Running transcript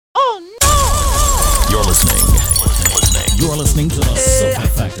You're listening to the Soca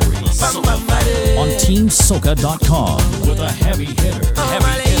Factory on TeamSoca.com with a heavy hitter,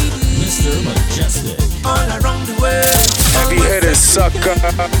 Mr. Mejustik. All around the world, heavy hitter, Soca.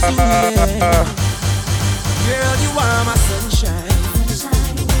 Girl, you are my sunshine.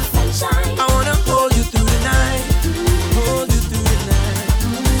 I wanna hold you through the night, hold you through the night.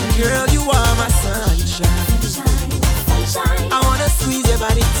 Girl, you are my sunshine. I wanna squeeze your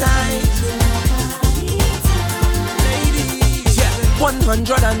body tight.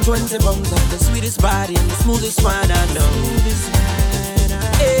 120 pounds of the sweetest body and the smoothest one I know.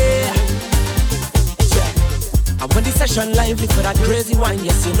 Yeah. And when the session lively for that crazy wine,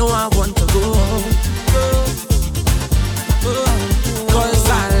 yes, you know I want to go. Cause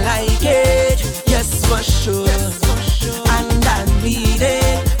I like it, yes for sure. And I need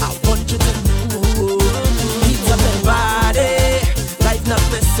it, I want you to know. Heat up my body, lighten up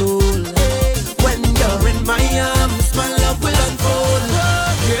my soul. When you're in my arms, my love will unfold.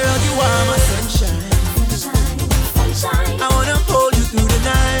 Girl, you are my sunshine. I wanna hold you through the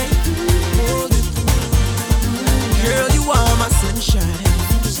night. Hold you through. Girl, you are my sunshine.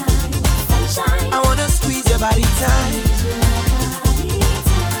 I wanna squeeze your body tight.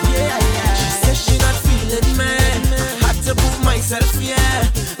 Yeah, yeah. She says she not feeling me. I had to prove myself, yeah.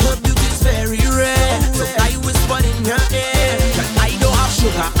 Her beauty's very rare, so I whispered in her ear. I don't have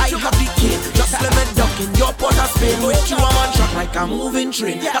sugar, I have the cane. Just let me duck in your pot of Spain. With you I'm on track like a moving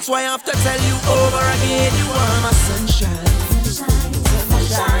train. That's why I have to tell you over again. You are my sunshine.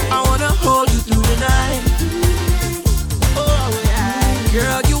 I wanna hold you through the night. Oh yeah.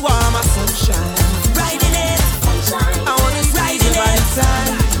 Girl, you are my sunshine. Riding it. I wanna ride it by your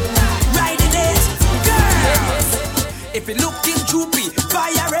side. Riding it. Girl, if you're looking droopy,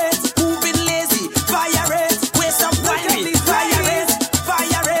 fire it. Moving lazy, fire it. Waste up whining, fire it.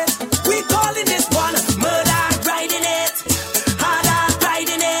 Fire it. We calling this one murder. Riding it. Harder,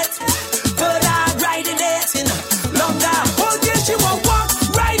 riding it. Further, riding it. Longer. Oh yeah, she won't walk.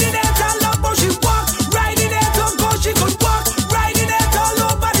 Riding it. I love how she walk. Riding it. Don't go, she could walk. Riding it all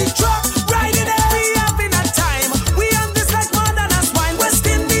over the truck. Riding it. We having a time. We on this like more than a swine. West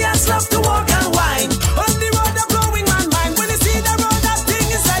Indians love to walk and wine. On the road, I'm blowing my mind. When you see the road, that thing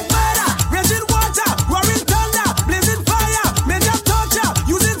is like murder. Raging water, roaring thunder, blazing fire, major torture,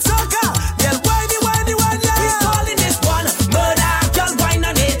 using soca. Girl, whiny, yeah. We calling this one murder. Girl, wine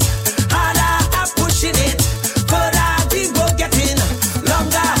on it. Harder, I'm pushing it. Further, we go getting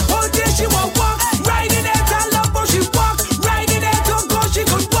longer. Oh, yeah, she won't walk. Riding it, I love how she walk. Riding it, don't go, she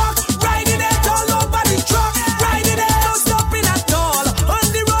could walk. Riding it all over the truck. Riding it, no stopping at all. On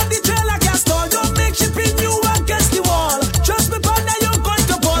the road, the trailer can't stall. Don't make she pin you against the wall. Trust me, partner, you're going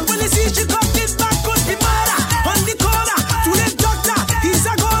to ball. When you see she come this back, could be murder. On the corner, to the doctor, he's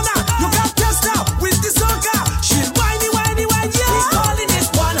a goner. You got test now with the soca. She's whiny, yeah. We calling this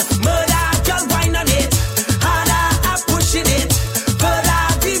one murder. Girl, wine on it. Harder, I'm pushing it. Further,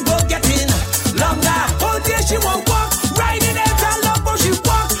 we go getting longer. Oh, yeah, she won't walk. Riding it, I love how she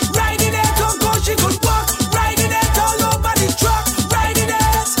walk. Riding it, don't go, she could walk. Riding it all over the truck. Riding it.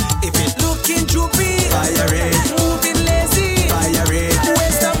 If it looking droopy, fire it. Moving lazy, fire it.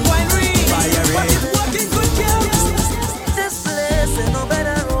 Waste up winery, fire it. But if walking good, girl. This place ain't no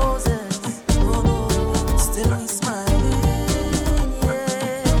better roses. Oh no, still we smiling,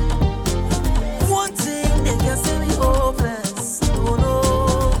 yeah. One thing they can say we hopeless. Oh no,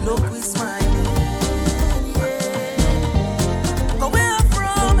 look we smiling, yeah. But where I'm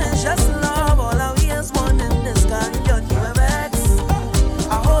from is just love. All our ears one in this kind of vex.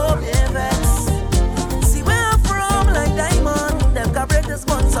 I hope they vex. See where I'm from like diamond. Them can break this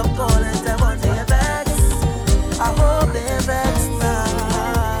bonds of gold and them want they vex. I hope they vex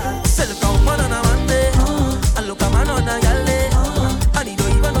now. Say look how man on a Monday, and look how man on a Yale. And he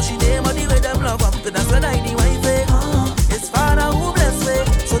don't even know she name or the way them love up. That's when I need wife. It's Father who bless me.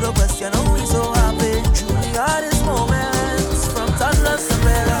 So the question how we so happy. Truly hardest moments from toddlers to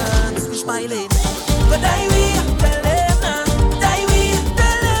parents. We smiling. But I will tell them now. Die we,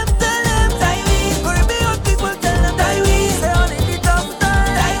 tell them, die we. Caribbean people tell them die we. Say on any tough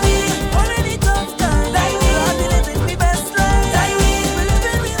time, die we. On any tough time, die we. I'll be living my best life, die we. We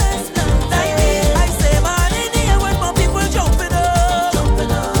living my best life, die we. I say man in the air when my people jumping up.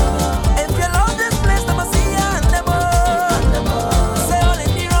 If you love this place, I'ma see you and them all. Say on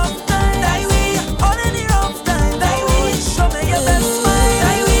any rough time, die we. On any rough time, die we. Show me your best smile,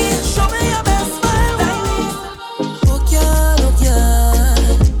 die we. Show me your best smile, die we.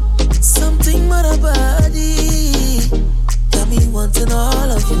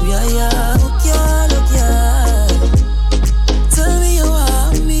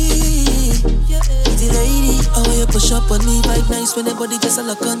 vibe nice when everybody just a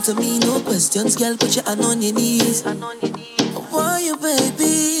look onto me. No questions, girl, put your hand on your knees. Why you,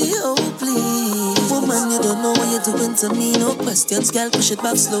 baby? Oh, please. Woman, you don't know what you're doing to me. No questions, girl, push it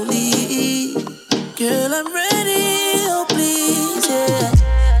back slowly. Girl, I'm ready. Oh, please, yeah.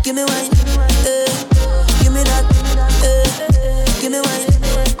 Give me wine, give me that, give me wine,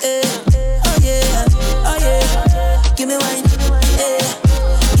 oh yeah, give me wine,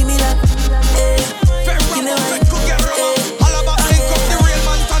 give me that, give me wine. All about make up the real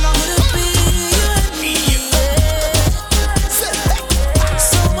Montana.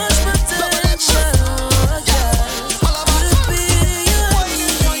 So much potential, yeah. All about it be you and me.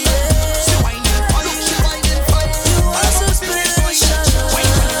 She whining fine, she whining fine. You are so special.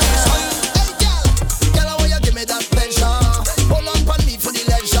 Girl, I want you give me that pleasure. Hold on pon me for the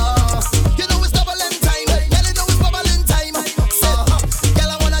leisure. You know it's doubling time. Girl, you know it's bubbling time.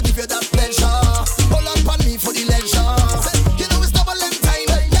 Girl, I wanna give you that pleasure. Hold on pon me for the leisure. You know it's doubling time.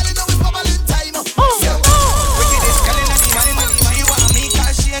 Girl, you know it's bubbling time. Wickedest girl inna the man. She want me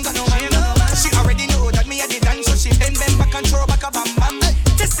 'cause she ain't got no man. She already know that me a the dance, so she bend back and throw back a bam bam.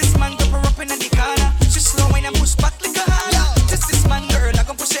 Just this man go her up inna the corner. She slow wine and push back like a harder. Just this man girl, I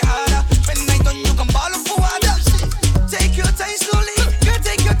gon' push it harder. When I done, you can ball up for water. Take your time slowly, girl.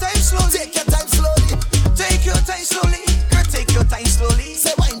 Take your time slowly. Take your time slowly. Take your time slowly, girl. Take your time slowly.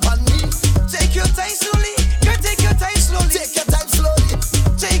 Say wine pon me. Take your time slowly, girl. Take your time slowly. Take your time slowly.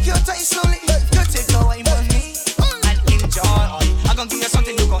 Take your time slowly, girl. Take your wine pon me and enjoy. I gon' give you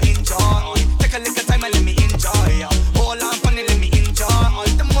something you gon' enjoy. Take a little time and let me enjoy. Hold on pon it, let me enjoy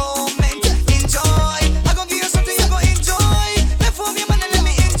the moment. Enjoy. I gon' give you something you gon' enjoy. Let for me, man, and let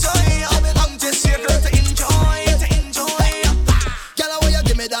me enjoy. I'm just here, girl, to enjoy, to enjoy. Girl, I want you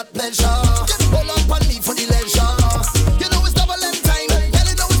give me that pleasure. Hold on pon me for the leisure. You know it's doubling time. Girl,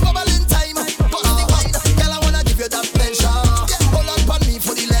 you know it's bubbling time. Bust the wine. Girl, I wanna give you that pleasure. Hold on pon me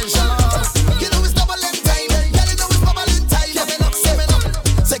for the leisure. You know it's doubling time. Girl, you know it's bubbling time. Say me up.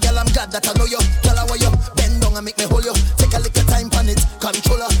 Say, girl, I'm glad that I know you. Girl, I want you bend down and make me hold you. Take a little time pon it,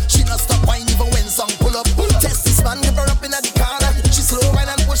 control her. She not stop whine even when song pull up. Test this man, give her up inna the corner. She slow wine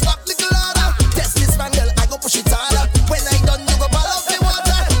and push back little harder. Test this man, girl, I go push it harder. When I done, you go ball out the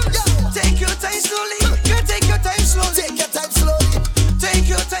water. Take your time slowly, girl. Take your time slowly. Take your time slowly. Take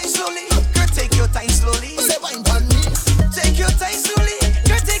your time slowly, girl. Take your time slowly. Say wine pon me. Take your time slowly,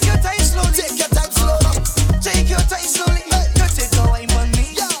 girl. Take your time slowly. Take your time slowly. Take your time slowly, girl. Take your wine pon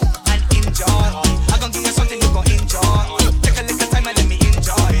me and enjoy. I gon' give you something you gon' enjoy. Take a little time and let me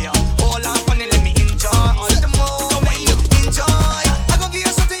enjoy. Hold on pon it, let me enjoy the moment. Enjoy. I gon' give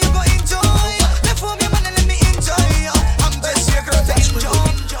you something you gon' enjoy. Let for me, man, and let me enjoy. I'm just here, girl, to enjoy.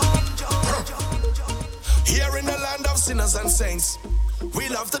 Here in the land of sinners and saints, we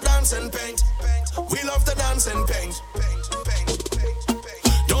love to dance and paint. We love to dance and paint.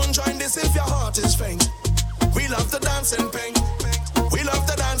 Don't join this if your heart is faint. We love to dance and paint. We love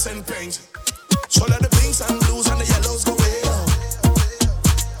to dance and paint. So let the pinks and blues and the yellows go way up.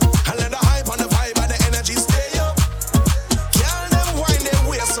 And let the hype and the vibe and the energy stay up. Girl, them wind their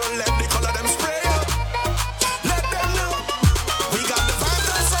waist, so let the color them spray up. Let them know we got the vibe,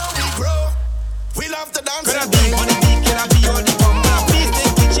 that's how we grow. We love to dance Can I and be paint. on the beat? Can I be on the bum? Please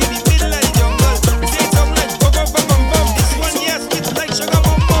take it, she be feeling like jungle. Say something like bum bum bum bum bum. This one, yes, it's like sugar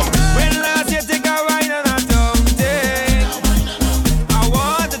bum bum. When last you take a wine and a tongue take, I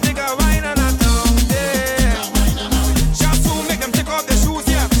want to take a wine and a tongue take. Just to make them take off their shoes,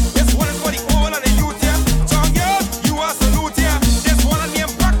 yeah. This one is for the old and the youth, yeah. So girl, you are salute, yeah. This one and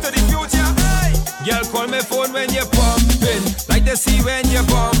name back to the future. Hey. Girl, call me phone when you're pumping, like the sea when you're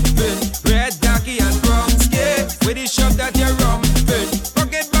bumping. Red, darky and crumbsky, with the shop that you're rumping.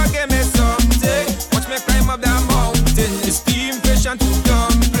 Forget back, give me something. Watch me climb up that mountain. The steam fish and two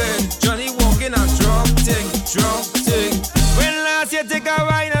dumpling. Johnny walking and drunk ting. When last you take a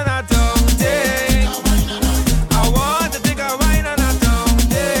wine and a tongue ting, I want to take a wine and a tongue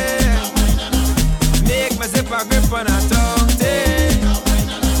ting. Make my zip a grip on a tongue ting.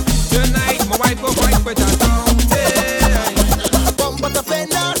 Tonight my wife will fight with a tongue ting. Bumper the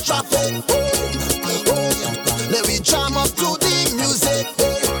fender traffic. Let me jam up to the music.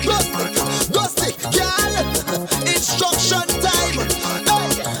 Go stick, girl. Instruction time.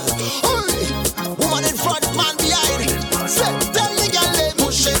 Hey, woman in front, man behind. Say, tell the girl, they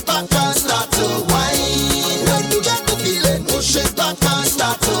push it back and start to whine. When you get the feeling, push it back and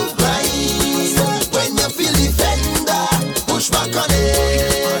start to grind. When you feel the fender, push back on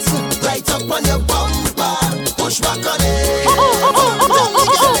it. Right up on your bumper, push back on it.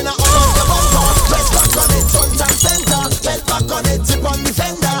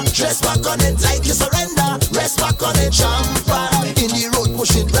 Dress back on it like you surrender. Rest back on it, champ.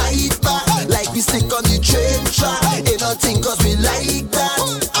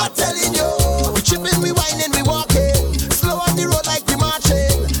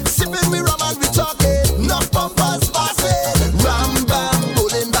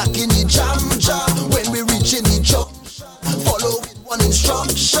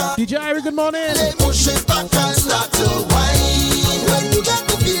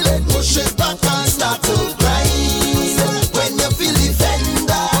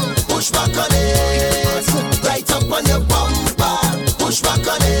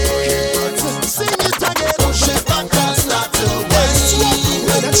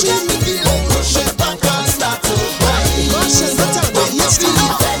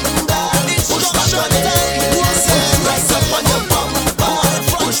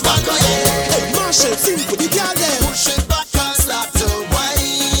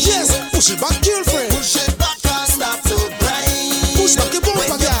 Push it back, girlfriend. Push it back and start to grind. Push back your bumper,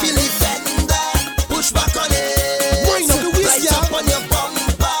 when you feel it fender, push back on it. Wind up the waist, right up on your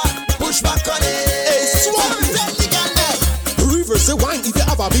bumper, push back on it. Hey, swap it. Reverse the wine if you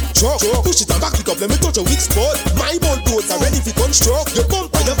have a big truck. Push it and back it up, let me touch a weak spot. My bolt doors are ready for construct. Your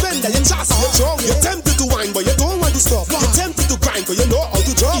bumper, your fender, your chassis, your trunk. You're tempted to wine, but you don't want to stop. You're tempted to grind, cause you know how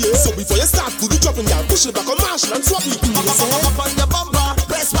to drop. Yeah. So before you start, do the dropping down. Push it back on Marshall and swap it. Up on your bumper,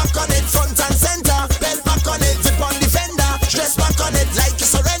 press back on it, front and center. Bend back on it, tip on the fender. Stress back on it like you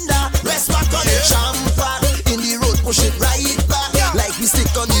surrender. Rest back on it, champer. In the road, push it right back. Like we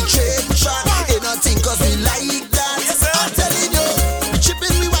stick on the train track. Ain't nothing cause we like that. I'm telling you, we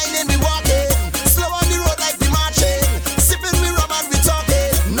chipping, we whining, we walking. Slow on the road like we marching. Sipping, we rum and we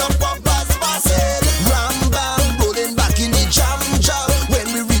talking. No bumpers passing. Ram bam, rolling back in the jam jam. When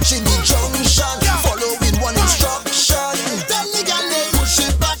we reach in the junction, following one instruction. Tell the girl they push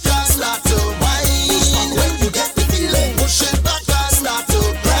it back and start to whine. When you get the feeling, push it back and start to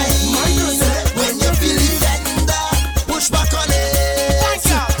grind. When you feel it tender, push back on it.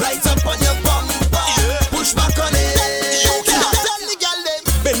 Right up on your bumper, push back on it. Tell the girl them.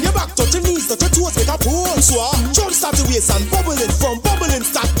 Bend your back, touch your knees, touch your toes, make a pose. So, jump start the waist and bubbling. From bubbling,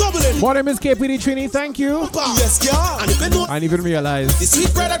 start doubling. Morning, Miss KPD Trini, thank you. Yes, yeah. And if you know I didn't even realize. the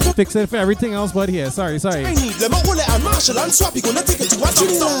sweet bread I cook, Fix it for everything else but here. Sorry. I need let me hold it and Marshall and swap. You gonna take it to a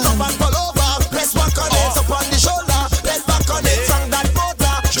Stop and pull over, press back on it, up on the shoulder, bend back on it, from that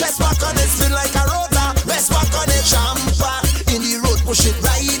motor, stress back on it, spin like a rotor, rest back on it, champer, in the road, push it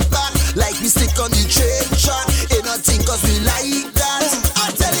right back, like we stick on the train track, ain't nothing cause we like that,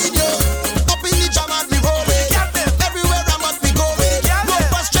 I'm telling you, up in the jam and we rolling, everywhere I must be going, no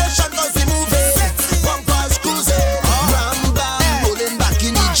frustration cause we moving, bumpers cruising, ram bam, rolling back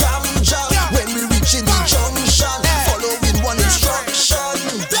in the jam jam, when we reach in the junction, following one instruction.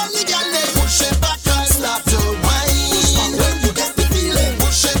 Tell the girl they push it back and start to whine. When you get the feeling,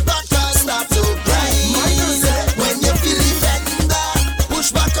 push it back and start to grind. When you feel it fender,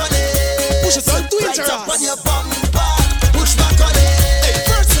 push back on it. Push it on Twitter. Right up on your bumper, push back on it.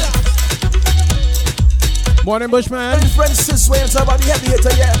 Morning, Bushman. Francis Wales, about the heavy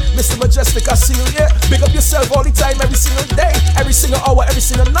hitter, yeah. Mr. Mejustik, I see you, yeah. Big up yourself all the time, every single day, every single hour, every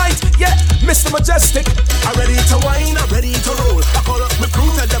single night, yeah. Mr. Mejustik, I'm ready to whine, I'm ready to roll. I call up my crew,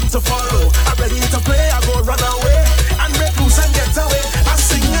 tell them to follow. I'm ready to play, I go run away and break loose and get away. I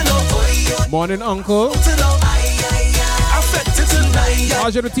sing and oh, Morning, Uncle. affected tonight.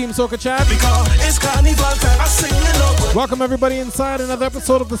 How's your Team Soca chat? Because it's carnival time. I sing and oh, Welcome everybody inside another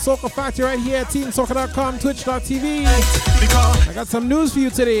episode of the Soca Factory right here at TeamSoca.com, Twitch.tv. because I got some news for you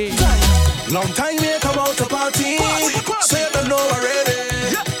today. long time here come out to party. Say you don't know already.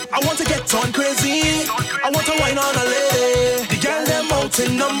 I want to get on crazy. I want to wine on a lady. The girl them out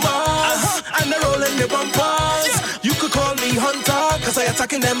in numbers and they're rolling the bumpers. You could call me Hunter, cause I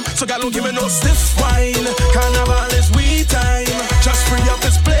attacking them. So girl don't give me no stiff wine. Carnival is we time. Just free up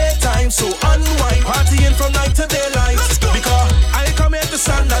this playtime. So unwind, partying from night to daylight. Because I come here to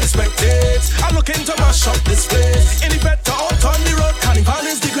stand and spectate. I'm looking to mash up this place. Any better out on the road. Carnival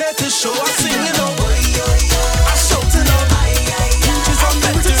is the greatest show. I sing it up, I shout it up. She's on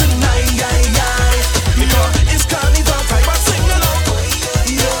better tonight, because it's carnival time. I sing it up, I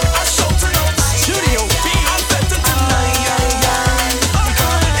shout it up. Studio B, I'm better tonight,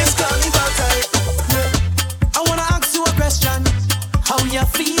 because it's carnival time. I wanna ask you a question. How you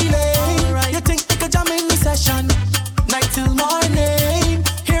feeling? You think you could jam in the session? Night till morning,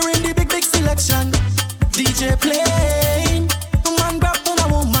 hearing the big selection. DJ playing, man grab on a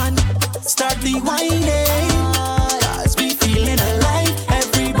woman, start the whining. Cause we feeling alive,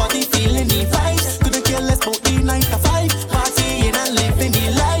 everybody feeling the vibes. Couldn't care less about the 9 to 5, partying and living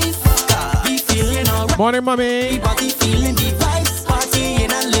the life. Cause we feeling alright. Morning, mommy. Everybody feeling the vibes,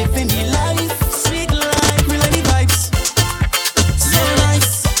 partying and living the life. Sweet life, we like the vibes. So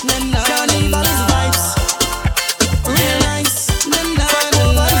nice, carnival is vibes. Real nice,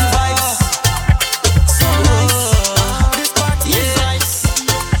 carnival is vibes. So nice, this party is vibes.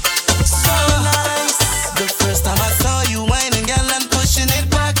 So nice. The first time I saw you whining, girl, and pushing it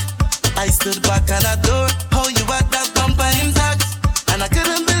back, I stood back and adored how you had that bumper intact. And I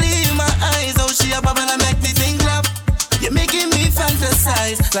couldn't believe my eyes, how she a bubble and make me think clap. You're making me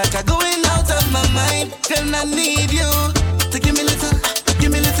fantasize, like I'm going out of my mind. Girl, I need you to give me little,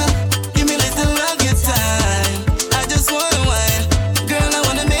 give me little, give me little of your time. I just wanna wine, girl, I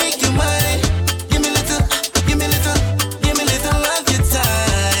wanna make you mine. Give me little, give me little, give me little of your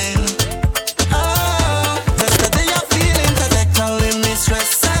time. Oh, just the day I'm feeling, cause they're calling me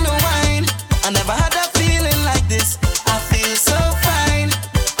stress and wine. I never had a feeling like this, I feel so fine.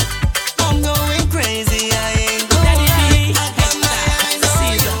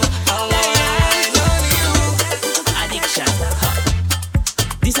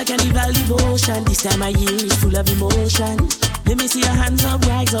 This time of year is full of emotion. Let me see your hands up,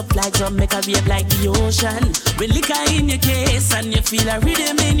 rise up, flags up, make a wave like the ocean. With liquor in your case and you feel a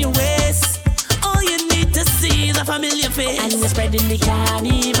rhythm in your waist. All you need to see is a familiar face. And you're spreading the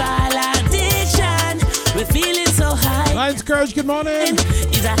carnival addiction. We're feeling so high. Lions Courage, good morning.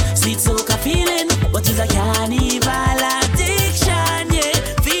 It's a sweet soca feeling, but it's a carnival addiction. Yeah,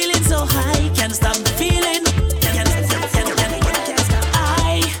 feeling so high, can't stop the feeling. Can't stop.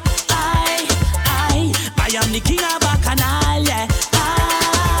 I am the king of Bacchanal. Yeah,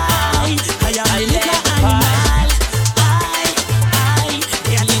 I am the liquor animal. I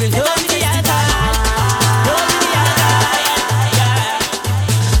can't even hold me at all.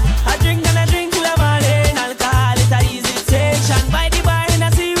 I drink and I drink till I'm all in alcohol. It's a easy station. By the bar and I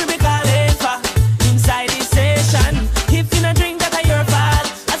see we be calling for inside the station. If you not drink, that are your fault.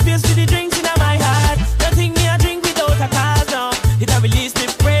 I space for the drinks in my heart. Nothing me I drink without a cause, no. It a release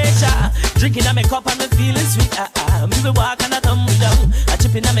the pressure. Drinking on my cup and me feeling sweet. Me be walk and I tumble down. I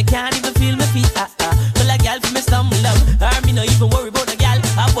tripping and me can't even feel my feet. Feel like gal for me stumble down. Me no even worry about the gal.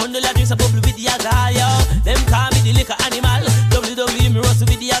 I bundle of drinks a bubble with the alcohol, yo. Them call me the liquor animal. WWE me rustle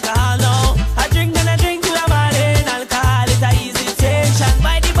with the alcohol, no. I drink and I drink till I'm all in alcohol. It's a easy station.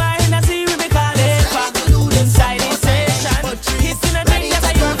 By the bar and I see we be calling for inside the station. It's in a drink that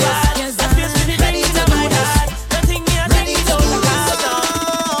I your fault. I space with the drinks in my heart. Nothing me I drink without a cause, no.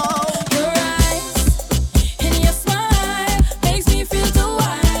 Your eyes and your smile makes me feel so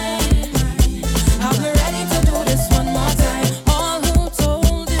wild. Are you ready to do this one more time? All who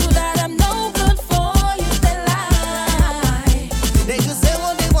told you that I'm no good for you, they lie. They can say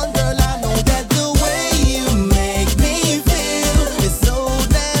what they want, girl. I know that the way you make me feel is so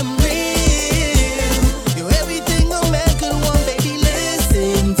damn real. You're everything a man could want, baby.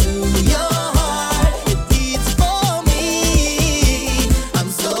 Listen to your heart, it beats for me. I'm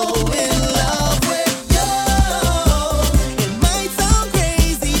so in love with you. It might sound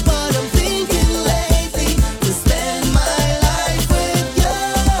crazy, but I'm thinking lately to spend my life with you.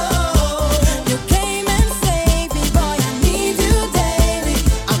 You came and saved me, boy, I need you daily.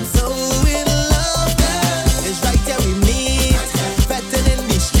 I'm so in love, girl. It's right there we meet, fetting in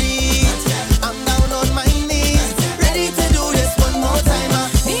the street. I'm down on my knees, ready to do this one more time.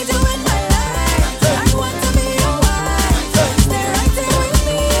 Need you in my life. I want to be your wife. Stay right there with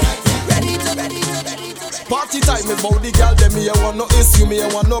me. Ready to. Party time is about the girl, them me I want no issue, me I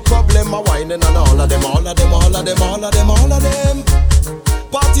want no problem. I whining and all of them.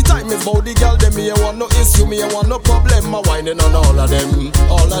 Party time is about the girl, them me I want no issue, me I want no problem. I whining and all of them.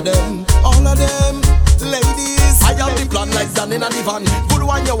 Ladies, I am the plan like Dan in a divan. Good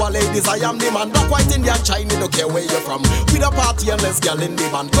one, you are ladies, I am the man. Black, white, Indian, Chinese, don't care where you're from. With a party and let's girl in the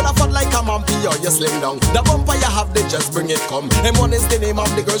van. Could afford like a mampy or you slim down. The bumper you have, they just bring it come. M1 is the name of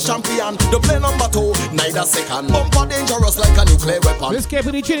the girl champion. The play number 2, neither second. Bumper dangerous like a nuclear weapon. This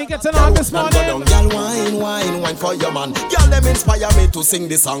KPD Trini gets it on this morning. Girl, wine for your man. Girl, them inspire me to sing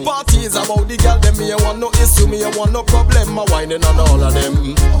this song. Party is about the girl, them me I want no issue, me I want no problem. I whining on all of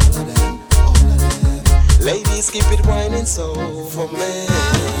them. Ladies, keep it whining so for me.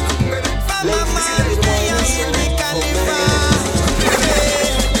 Ladies, keep it whining so for me.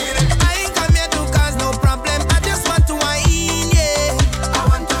 I ain't come here to cause no problem. I just want to wine, yeah. I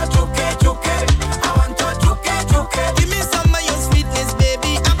want to juke. I want to juke. Give me some of your sweetness,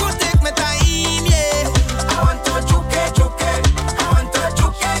 baby. I go take my time, yeah. I want to juke. I want to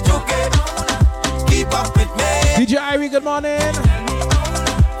juke. Keep up with me. DJ Irie, good morning.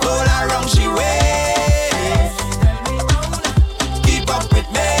 All around she waits. Keep up with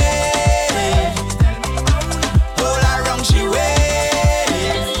me. All around she waits.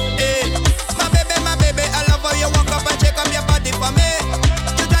 My baby, I love how you walk up and shake up your body for me.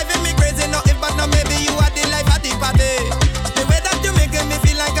 You driving me crazy, nothing but now maybe you are the life at the party. The way that you making me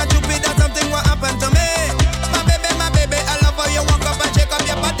feel like a stupid that something will happen to me. My baby, I love how you walk up and shake up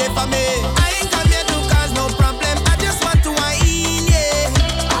your body for me. I ain't come here to cause no problem. I just want to wine, yeah.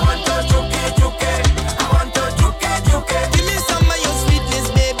 I want to juke. I want to juke. Give me some of your sweetness,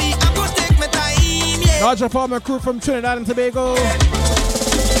 baby. I go take my time, yeah. Larger former crew from Trinidad and Tobago.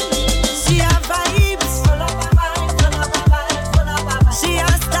 She have vibes. She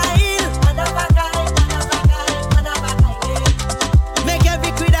has style. Make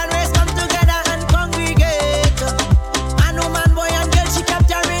every creed and race come together and congregate. And woman, boy and girl, she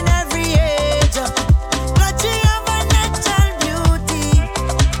capturing every age. But she have a natural beauty.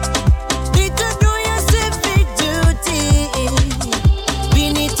 Need to do your civic duty. We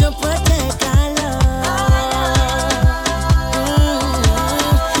need to protect our love.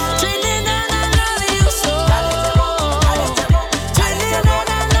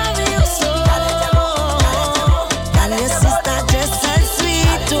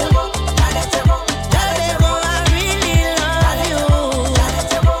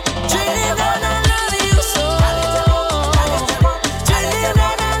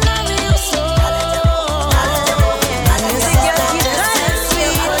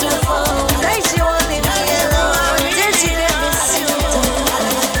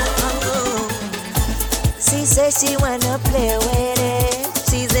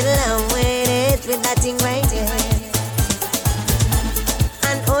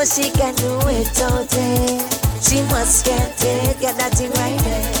 know she can do it totally. She must get it, get that thing right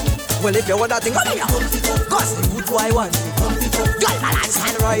there. Well, if you want that thing, come here. Cause the good boy want it. Girl, balance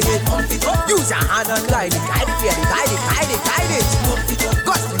and ride it. Use your hand and glide it. Guide it, guide it, guide it, guide it.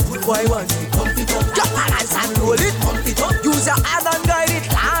 Cause the good boy want it. Girl, balance and roll it. Use your hand and guide it,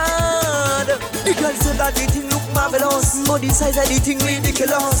 lad. The girl said that the thing look marvelous, but the size of the thing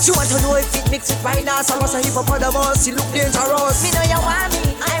ridiculous. She want to know if it mix with rhinoceros or hippopotamus. She look dangerous. Me know you want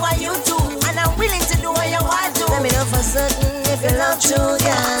me, I want you too, and I'm willing to do what you want to. Let me know for certain if you love true,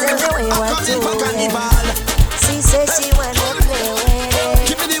 yeah. Tell me what you want to. Yeah. She said she want to play with it.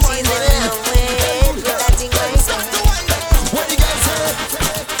 She's in love with that thing right there. What the girl say?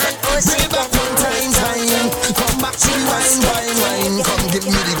 And oh, she back one time. Come back to the wine. Come give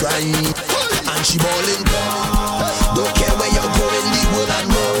me the grind. And she ballin'. Don't care where you're going, the world and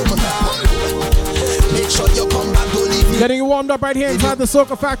Rome. Make sure you come back, don't leave me. Getting you warmed up right here inside the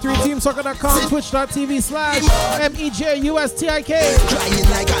Soca Factory, TeamSoca.com, Twitch.tv/MEJUSTIK. Crying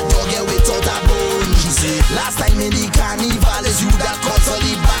like a dog without a bone. She say, last time in the carnival is you that caught all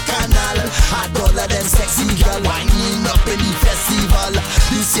the bacchanal. Had all of them sexy girl winding up in the festival.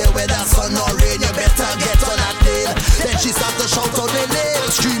 This year whether sun or rain, you better get on that tail. Then she start to shout out the nail,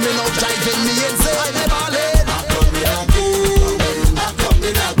 screaming out, driving me insane. I never late. I'm coming again. I'm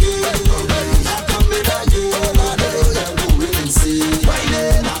coming again. I'm coming again. I know you will see.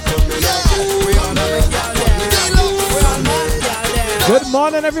 Good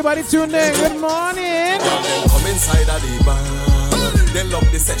morning, everybody tuned in. Good morning. Come inside of the bar. They love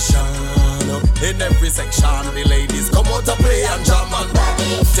the session. In every section, the ladies come out to play and jam and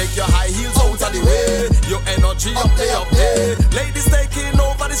take your high heels out of the way. Your energy up there. Ladies taking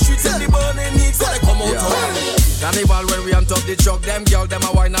over the streets in the burning heat, so they come out to Carnival when we on top the truck. Them girl, them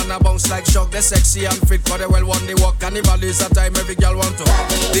a wine and a bounce like shock. They sexy and fit for the well one they walk. Carnival is a time every girl want to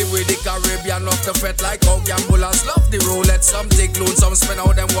live with the Caribbean, love to fret like how gamblers love the roulette. Some take loans, some spend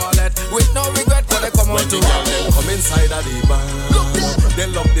out them wallet with no regret when they come out to. When the girl them come inside of the bar, they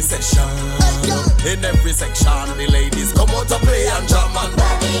love the session. In every section, the ladies come out to play and jam and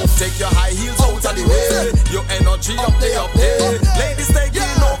take your high heels out of the way. Your energy up there. Ladies taking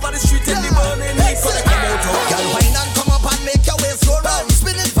over the street in the burning heat, so they come out to. Girl, wine and come up and make your waist go round.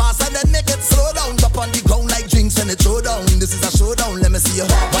 Spin it fast and then make it slow down. Up on the ground like drinks and it throw down. This is a showdown, let me see you.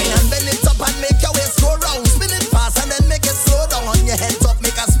 Wine and bend it up and make your waist go round. Spin it fast and then make it slow down. On your head top,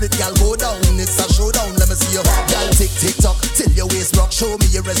 make a split, girl, go down. It's a showdown, let me see you. Girl, tick tock till your waist rock. Show me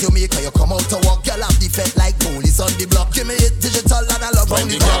your resume, can you come out to walk? Girl, have the fed like police on the block. Give me it digital analog. When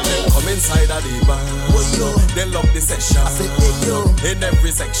the girl them come inside of the bar, they love the session. I say, hey, yo. In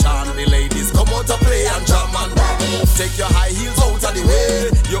every section, the ladies come out to play and jam and take your high heels out of the way.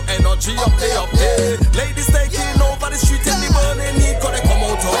 Your energy up there. Ladies taking over the street in the burning heat, cause they come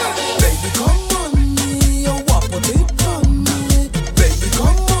out to. Baby, come on me, you want put it on me. Baby,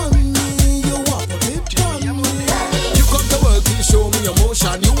 come on me, you want put it on me. You come to work, you show me your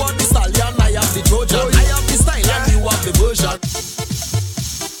motion. You want the stallion, I have the Trojan. I have the style and you have the version.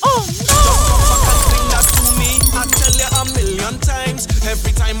 Oh no! I tell you a million times.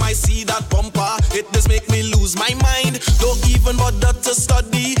 Every time I see that bumper, it does make me lose my mind. Don't even bother to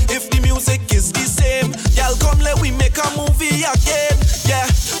study if the music is the same. Y'all come let we make a movie again. Yeah,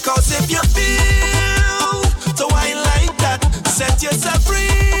 cause if you feel to wine like that, set yourself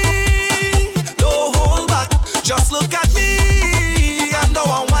free. Don't hold back, just look at me. And now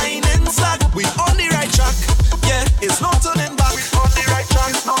I'm whining slack. We on the right track. Yeah, it's no turning back. We on the right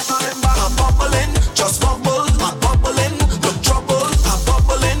track, it's no turning back. I'm bubbling, just bubble. I'm bubbling, look trouble. I'm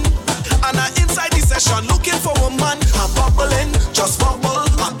bubbling, and I'm inside the session looking for a man. I'm bubbling, just bubble.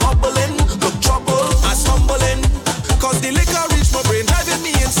 I'm bubbling, look trouble. I'm stumbling, cause the liquor reach my brain, driving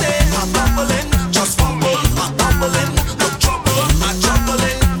me insane. I'm bubbling, just bubble. I'm bubbling, look trouble. I'm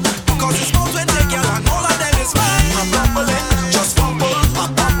troubling, cause it's both when they get and all of them is mine. I'm bubbling, just bubble.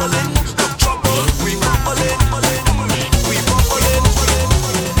 I'm bubbling, look trouble. We bubbling, we bubbling.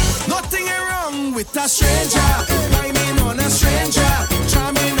 Nothing ain't wrong with a stranger. Rhyming on a stranger,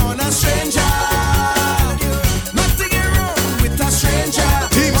 charming on a stranger. Nothing ain't wrong with a stranger.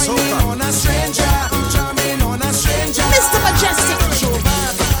 Rhyming on a stranger, charming on a stranger. Mr. Mejustik. Show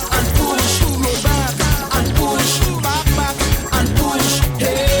back and push, roll back and push, back and push.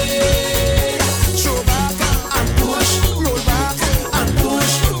 Hey, show back and push, roll back and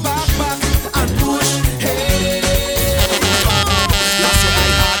push, back and push. Hey, last year I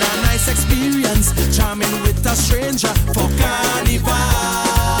had a nice experience, charming with a stranger.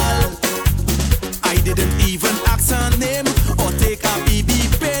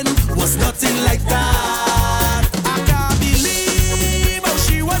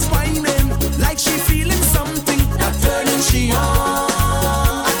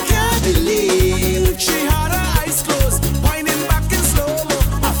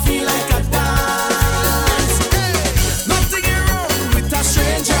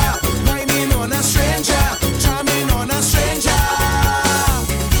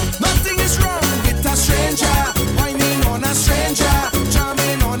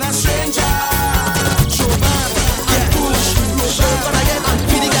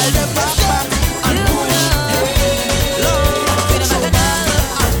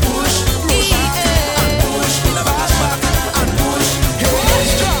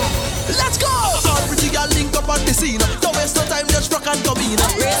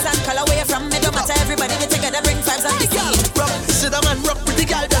 clean. Race and color where you from, it don't matter. Everybody they together bring vibes on the scene. Rock, sit down and rock with the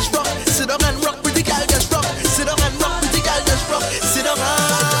girl, just rock. Sit down and rock with the girl, just rock. Sit down and rock with the girl, just rock. Sit down.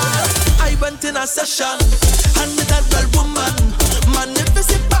 I went in a session and met a girl woman. Man, if you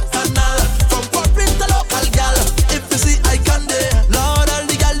sit back and all, from foreign to local girl. If you see I can day, Lord, all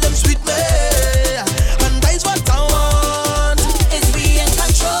the girl them sweet me. And that's what I want. Is we in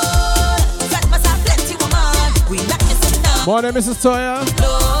control? That must have plenty woman. We not missing none. Morning, Mrs. Toya.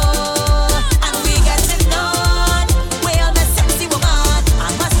 And we get it done. We all the sexy woman. I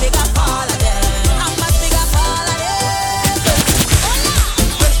must big up all of them. I must big up all of them.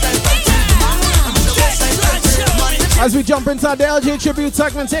 As we jump into the LJ tribute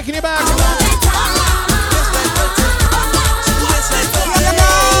segment, taking you back.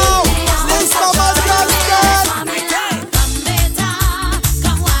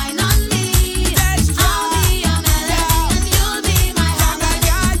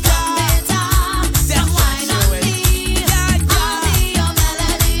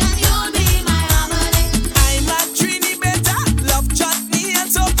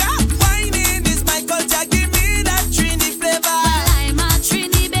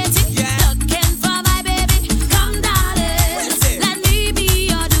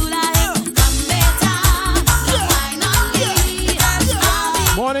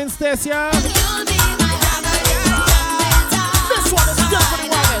 Stacia. This one is good for the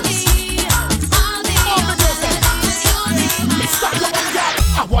wildest.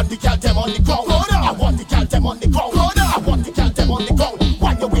 I want the girl them on the ground. I want the girl them on the ground. I want the girl them on the ground.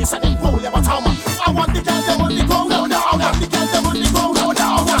 Wind your waist and then roll your bottom. I want the girl them on the ground. I want the girl them on the ground.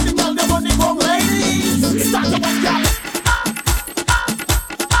 I want the girl them on the ground. Ladies, start the one girl.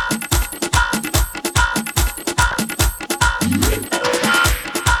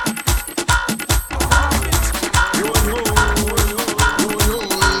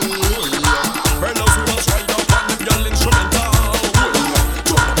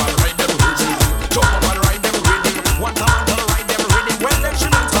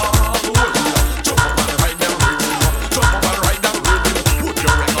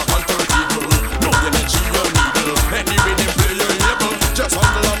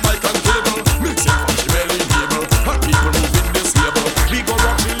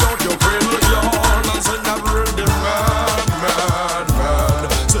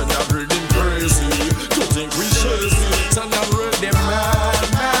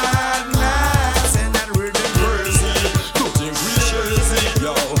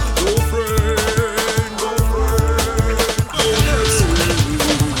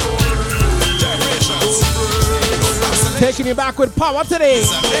 Taking you back with power today.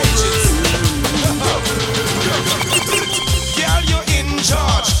 Girl, you in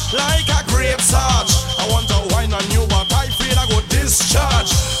charge like a great sarge. I want to wine on you, but I feel I go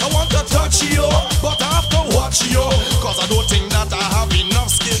discharge. I want to touch you, but I have to watch you, cause I don't think that I have enough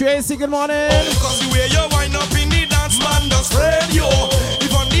skill. Tracy, good morning. Cause the way you wind up in the dance, man, does afraid you.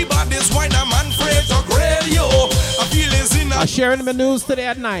 If on the baddest wine, a man afraid to grade you. I feel is in a sharing the news today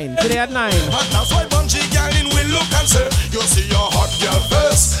at 9. Today at 9. And that's why bunchy girl in will look and say, you see your hot girl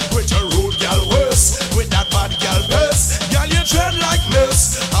first, with your rude girl worse, with that bad girl first. Girl, you tread like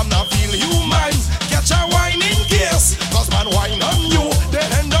this. I'm not feel human. Catch a wine in case, cause man wine on you, they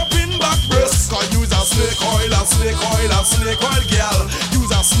end up in back breast. Cause use a snake oil, a snake oil, a snake oil girl.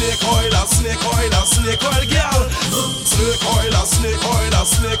 Use a snake oil, a snake oil, a snake oil girl. Snake oil, a snake oil, a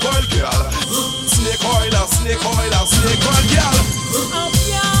snake oil girl. Snake oil, a snake oil, a snake oil girl.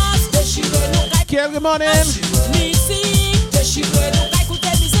 Kiel, good morning.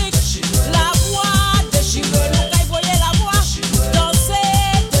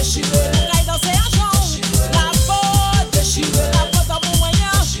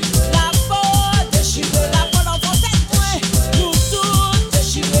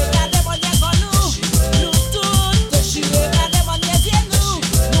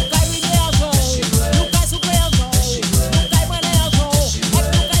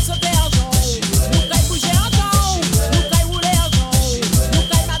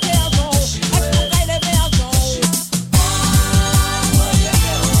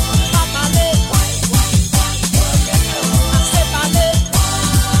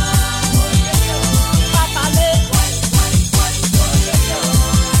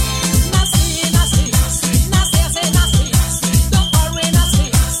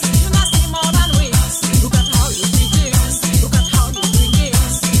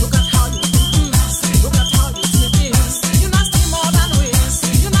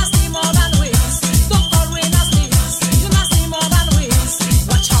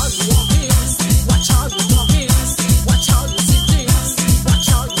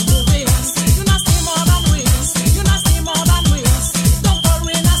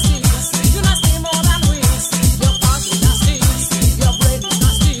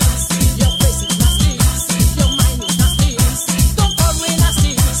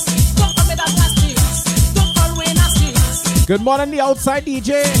 Good morning, the outside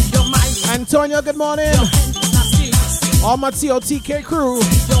DJ. Antonio, good morning. All my TOTK crew.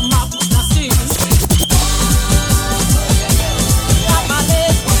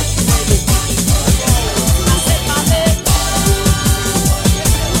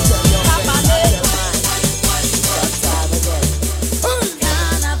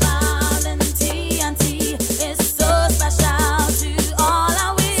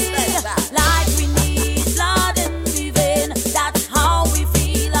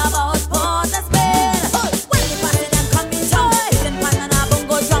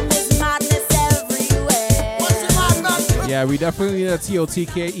 Yeah, we definitely need a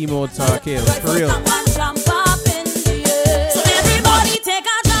TOTK emote kill, for real. So everybody take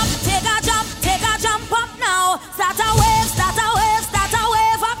a jump up now. Start a wave up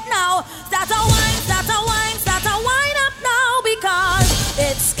now. Start a wine up now because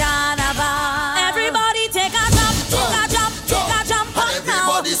it's carnival. Everybody take a jump up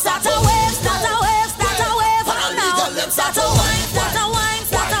now. Start a wave up now.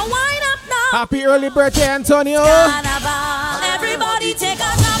 Start a wine up now. Happy early birthday, Antonio. Everybody take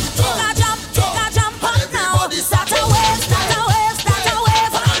a jump up now. Start a wave up now. Start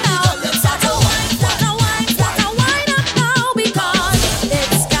a wine up now because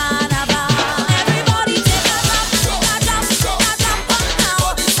it's carnival. Everybody take a jump up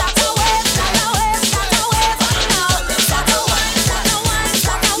now. Start a wave up now. Start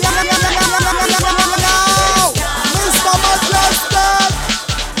a wine. Mr. Mejustik.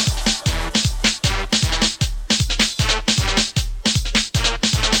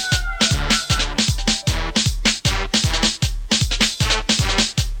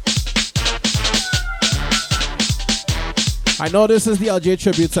 I know this is the LJ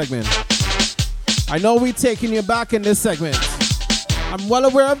Tribute segment. I know we're taking you back in this segment. I'm well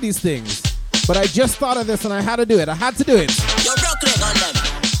aware of these things. But I just thought of this and I had to do it. I had to do it. You're broken on them.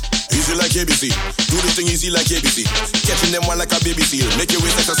 Easy like ABC. Do this thing easy like ABC. Catching them one like a baby seal. Make your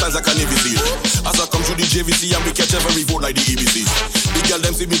waist exercise like a Navy seal. As I come through the JVC and we catch every vote like the EBC. Big girl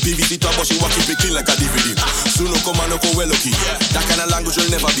them see me PVC top but she walk it clean like a DVD. Soon no come and no go well lucky. That kind of language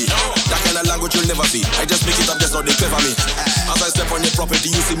you'll never be. That kind of language you'll never see. I just make it up just how they clever me. As I step on your property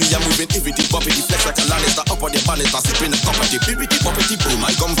you see me I'm moving everything bumpity flex like a Lannister up on the banister sipping the property. Bibbity boppity boom.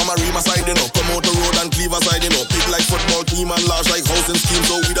 I come from a Rima side you know. Come out the road and Cleaver side you know. Big like football team and large like housing scheme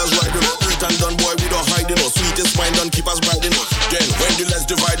so we just ride you know. Sweet and done boy we don't hide you know. Sweetest mind done keep us bright you know. Then when the let's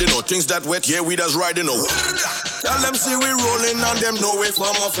divide you know. Things that wet yeah we just ride you know. Tell them see we rolling and them know it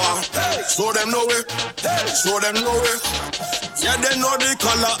from afar. Show them know it. Show them know it. Yeah they know the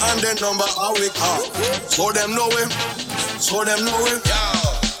color and the number how we call. Show them know it. Show them know it.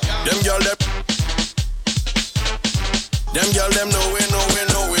 Them girl them. Them girl them know it, know it,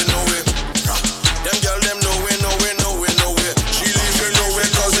 know it, know it. Them girl them know it, know it, know it, know it. She leave you know it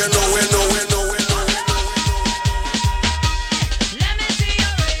 'cause you know it, know it, know it, know it.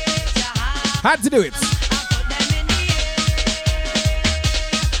 Had to do it.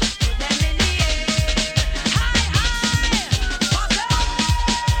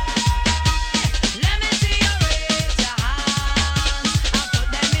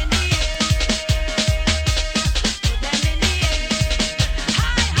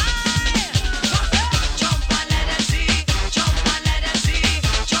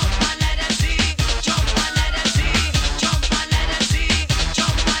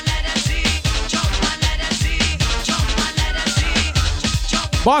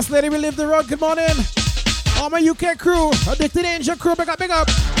 Boss Lady, we live the road. Good morning. All my UK crew, Addicted Angel crew, big up, big up.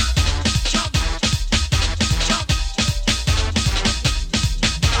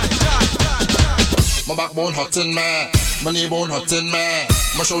 My backbone hot in me, my knee bone hot in me,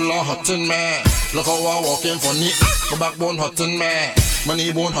 my shoulder hot in me. Look how I walk in funny. My backbone hot in me, my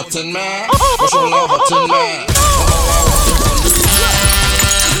knee bone hot in me, my shoulder hot in me. Look how I walk in funny.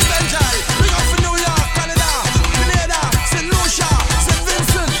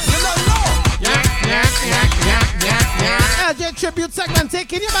 LJ Tribute segment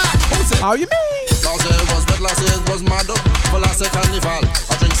taking you back. How you mean? Last year was bad, last year was mad up. For last year carnival,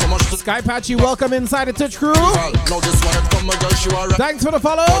 I drink so much to Sky Patchy, welcome inside the Touch crew. Now this one it come again, she are Thanks for the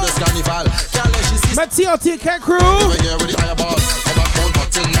follow. for this carnival. Can't let she see My TOTK crew. over here with the fireball. My backbone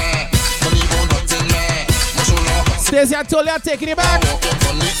hot in me, my knee bone hot in me, my shoulder hot in me. Stacey, I told you I'm taking you back. I walk in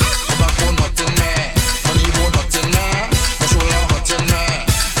funny. My backbone hot in me, my knee bone hot in me, my shoulder hot in me.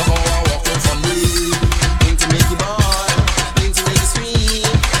 Look how I walk in funny. Thing to make you boy, thing to make you scream,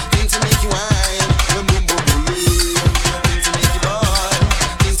 thing to make you whine. Boom boom boom boom. Thing to make you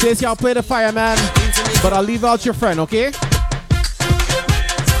boy. Stacey, I'll play the fireman, but I'll leave out your friend, okay?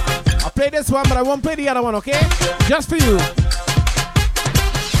 I'll play this one, but I won't play the other one, okay? Just for you.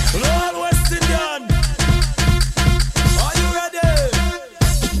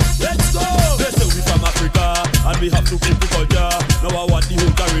 we have to keep the culture. Now I want the whole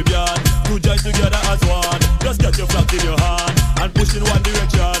Caribbean to join together as one. Just get your flag in your hand and push in one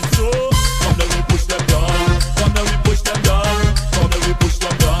direction. So come then we push them down. Come then we push them down. Come then we push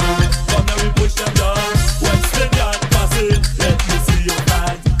them down. Come then we push them down. West Indian pass it, let me see your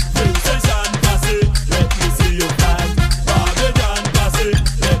flag. Princess and pass it, let me see your flag. Barbadian pass it,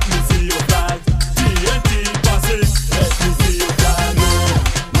 let me see your flag. TNT pass it, let me see your flag.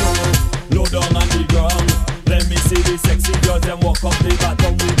 No, low down on the ground. Let me see the sexy girls and walk up the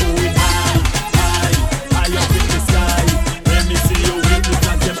bottom. We going high, high, high up in the sky. Let me see you wave the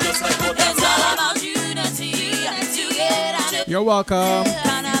flag just like what It's all about unity, together. You're welcome.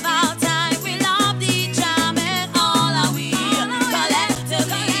 Carnival time, we love the charm and all are we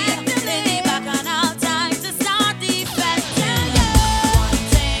collectively. Leaning back on our time to start the festival. One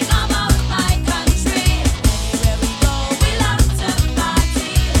thing about my country, anywhere we go, we love to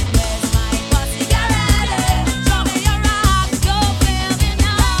party. Where's my party? Get ready, show me your rock, go feel me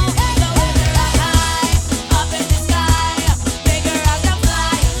now. So if you're high, up in the sky, make a rock and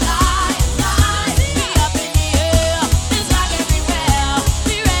fly, fly, fly. Be up in the air, this rock everywhere.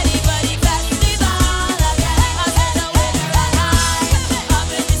 Be ready for the festival again. I said so if you're high, up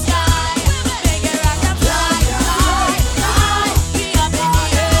in the sky, make a rock and fly, fly, fly. Be up in the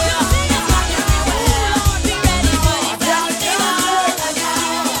air, this rock everywhere. Be ready for the festival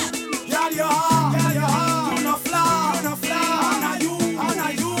again. Girl, you hot, you no fly,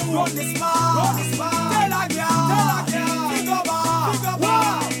 honor you, run this bar. Tell a girl, think about,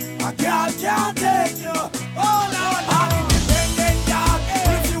 a girl can't take you. Oh Lord, all independent girl,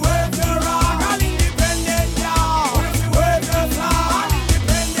 if you wave your rock, all independent girl, if you wave your flag, all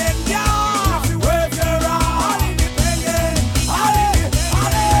independent girl, if you wave your rock, all independent,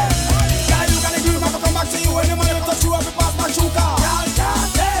 girl, you gotta give back, come back to you when the money touch you, every pass my sugar. Girl can't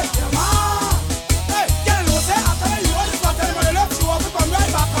take you, man. Hey, girl, you say after you want this, tell me the left you up, come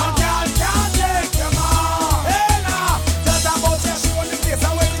right back. Girl can't take you, man. Hey, nah, just about your shoe on the place,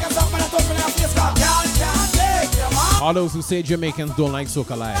 and when you get up, man, I talk in your face, girl can't take you, man. All those who say Jamaicans don't like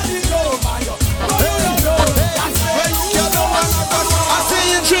Soca Live. I say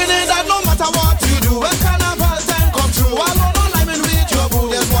in Trinidad, no matter what you do, when carnival time come true, I know no liming with your boo.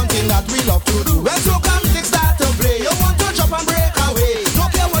 There's one thing that we love to do. When soca music start to play, you want to jump and break away.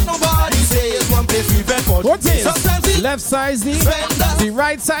 Don't care what nobody say, it's one place we been for. What is? Sometimes the Left side is the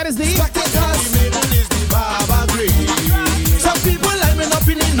right side is the. spectators, the middle is the Baba Green. Some people lining up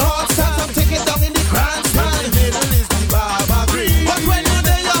in the north side, some take it down in the grandstand. The middle is the Baba Green. But when you're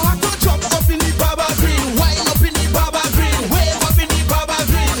there, you have to jump up in the Baba Green, wind up in the Baba Green, wave up in the Baba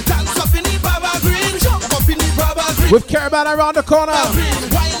Green, dance up in the Baba Green, jump up in the Baba Green. With Caravan around the corner. Wind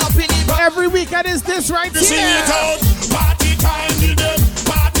up in the Baba Every weekend is this right Sing here. it out. Party time with them.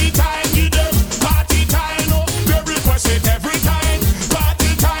 Party time with them. Party time. Oh, we request it every time. Party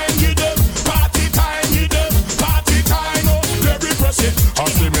time with them. Party time with them. Party time. Oh, we request it. I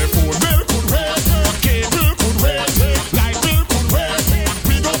say my phone bill could wait. Cable could wait. Light bill could wait.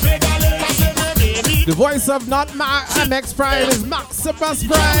 We go beg a leg. I say my baby. The voice of not MX Prime is Maximus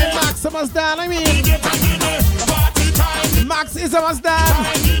Prime. Maximus Dan, I mean. Get a minute. Party time. Max is a must Dan.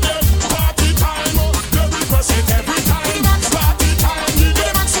 Party time. Oh, we request it every time. Party time with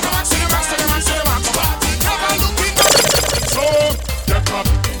them. Party time. So get up,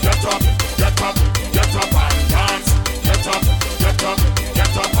 get up, get up, get up and dance. Get up, get up,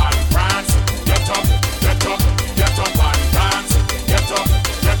 get up and dance. Get up, get up, get up and dance. Get up,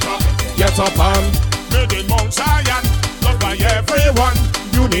 get up, Get up and. made in Mount Zion, loved by everyone.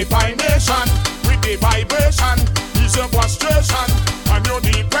 Unified nation with the vibration. Ease your frustration and your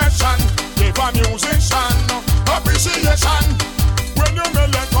depression. Give a musician appreciation. When you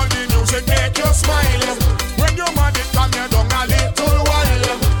melancholy music make you smile. When you mad it come you down a little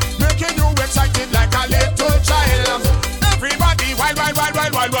while. Making you excited like a little child. Everybody wild, wild, wild,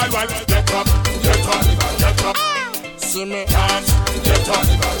 wild, wild, wild, wild. Get up, get up, get up. See me dance. Get up,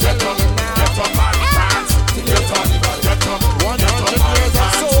 get up, get up and dance. Get up, get up, 100 years of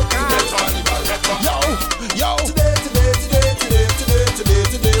soca. Get up, get up. Yo,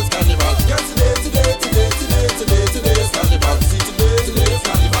 today's carnival. Yes, today's carnival. See, today's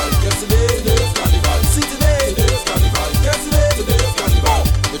carnival. Yes, today's carnival. See, today's carnival. Yes, today's carnival.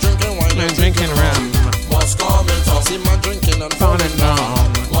 We're drinking wine and drinking rum. Must come in town. See, man drinking and falling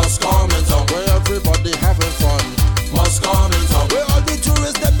down. Must come in town. Where everybody having fun. Must come in town. Where all the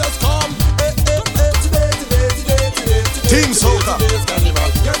tourists them just come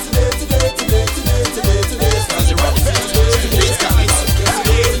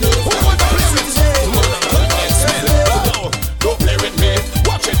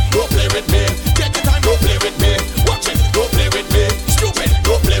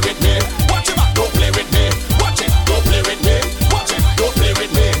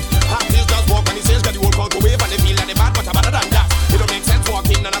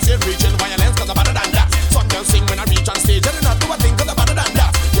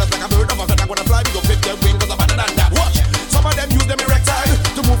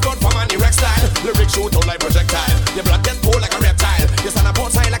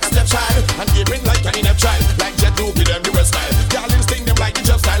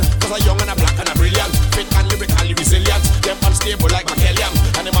a young and a black and a brilliant, fit and lyrically resilient. Them unstable like Magellan,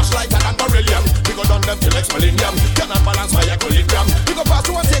 and they much lighter than beryllium. We go down them till next millennium. Cannot balance my equilibrium. We go pass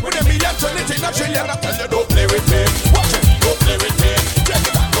to and take with a million, turn it in a trillion. I tell you, don't play with me. Watch it, don't play with me. Check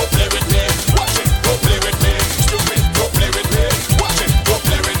it out, don't play with me. Watch it, don't play with me. Stupid, don't play with me. Watch it, don't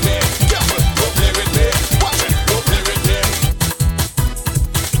play with me. Careful, don't play with me. Watch it, don't play with me.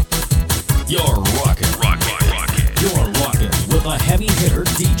 You're rocking. You're rocking with a heavy hitter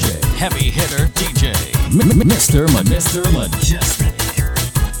DJ. Heavy hitter DJ. Mr. Majestic.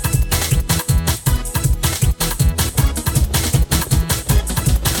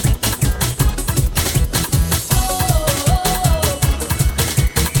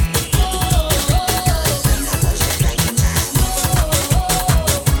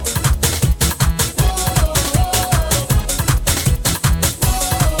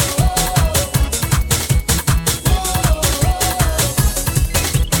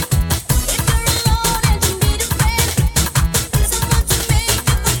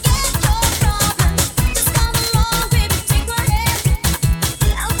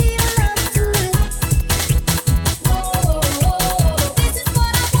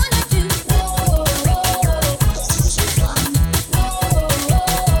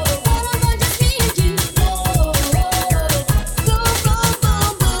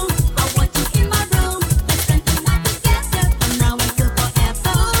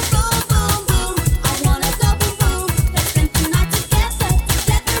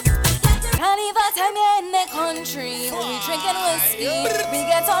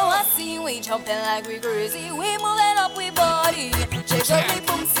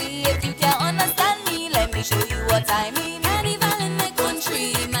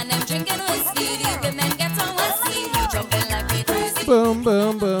 Boom,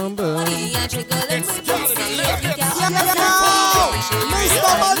 boom, boom, boom.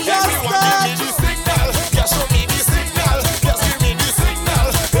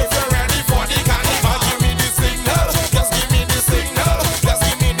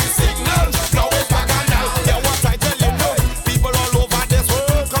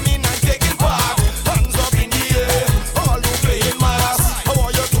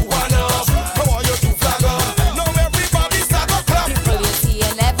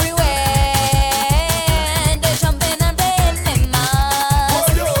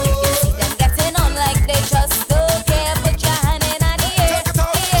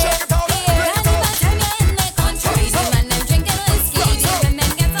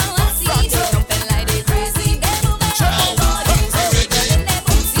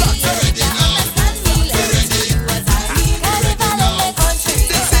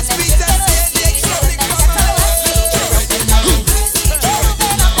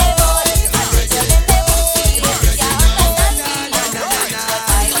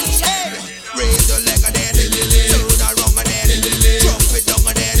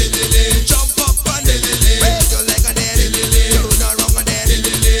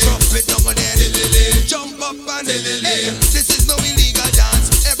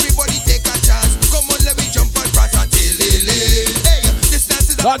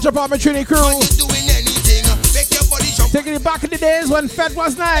 Large apartment Trini crew. Taking it back in the days when Fed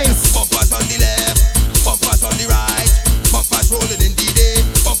was nice. Bumpers on the left, bumpers on the right, bumpers rolling in the day,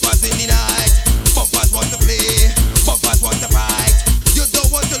 bumpers in the night, bumpers want to play, bumpers want to fight. You don't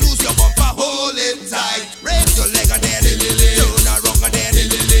want to lose your bumper, hold it tight. Raise your leg and then turn around and then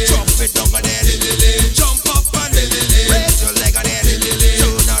drop it down and then jump up and then raise your leg and then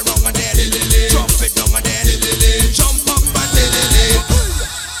turn around and then drop it down and then jump up and then.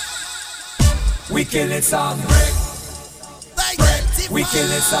 We kill it song. We kill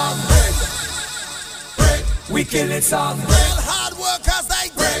it song. We kill it song. Real hard workers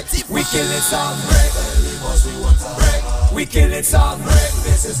like we kill it song. We kill it song.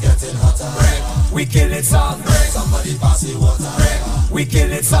 This is getting hotter. We kill it song. Somebody pass the water. We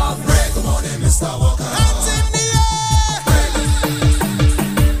kill it song. Good morning, Mr. Walker. Hands in the air.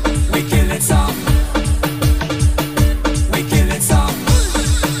 We kill it song. We kill it song.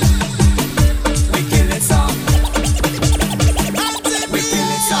 We kill it song. We kill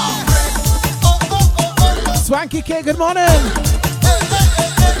it song. Swanky K, good morning.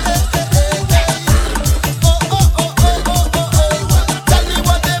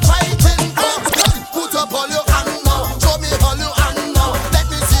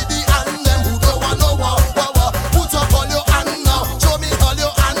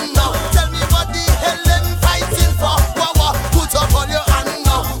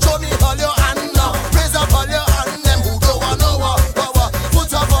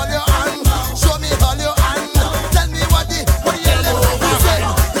 Tell me what the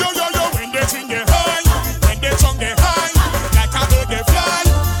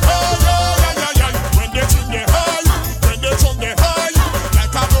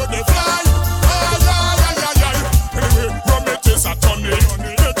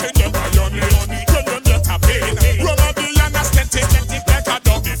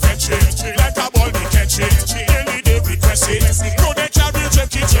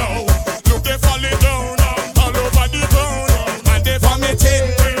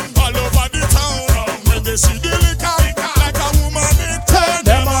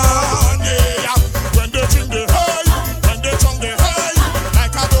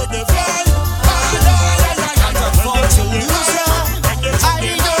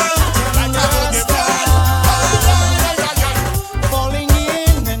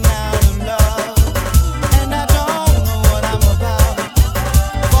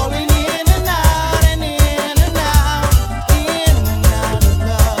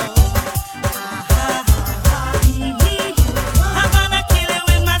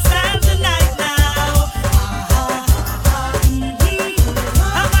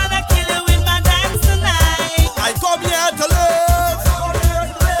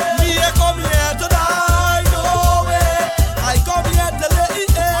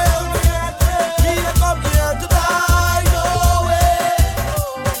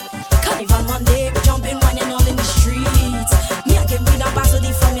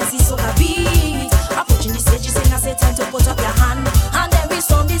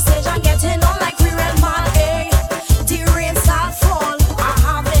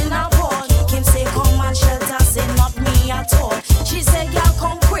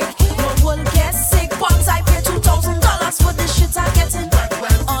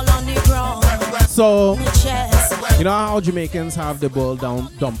So, you know how Jamaicans have the boiled down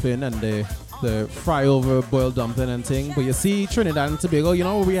dumpling and the fry over boiled dumpling and thing? But you see Trinidad and Tobago, you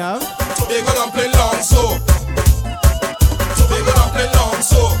know what we have? Tobago dumpling long so. Tobago dumpling long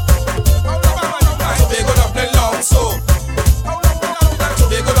so. Tobago dumpling long so.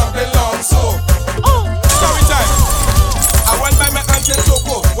 Tobago dumpling long so. Story time. I went by my aunt in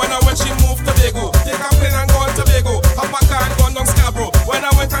Togo. When she moved to Tobago, take a plane and go on Tobago. Hop a car and go on down Scarborough. When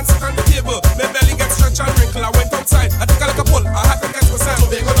I went and sit on the table, my belly gets stretched and wrinkle. I went outside, I took a little pull. I had to get percent.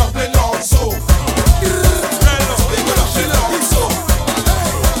 Tobago dumpling long so. Tobago dumpling long so.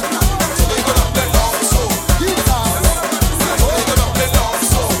 Tobago dumpling long so. Tobago dumpling long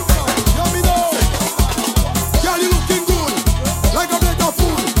so. Hear me now. Girl, you looking good, like a plate of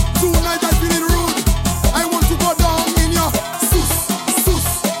food. Tonight I'm feeling rude. I want to go down in your sus.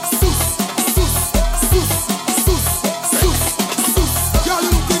 Girl,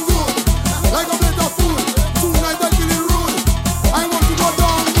 you looking good, like a plate of food. Tonight I'm feeling rude. I want to go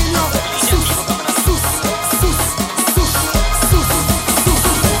down in your sus.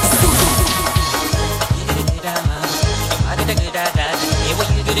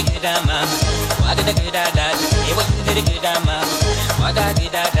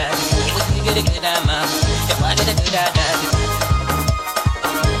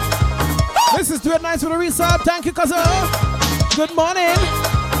 This is Do It Nice with a resub. Thank you, cousin. Good morning.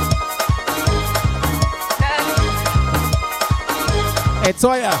 Hey,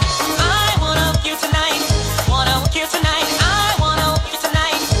 Toya. I wanna hook you tonight. Wanna hook you tonight. I wanna hook you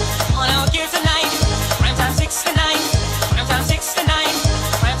tonight. Wanna hook you tonight. Prime time 6 to 9. Prime time 6 to 9.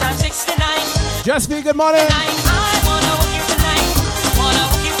 Prime time 6 to 9. Just be good morning. I wanna hook you tonight. Wanna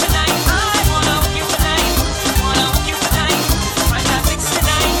hook you tonight. I wanna hook you tonight. Wanna hook you tonight. Prime time 6 to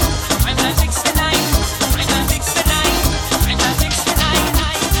 9. Prime time 6 to 9. Prime time 6 to 9. Prime time 6 to 9.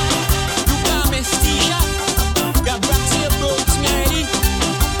 You got me, Stisha. Got back to your books, Mary.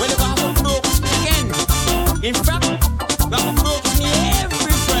 When you got my books again. In fact, got my books me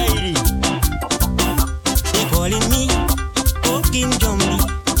every Friday. They calling me, King Jumbi,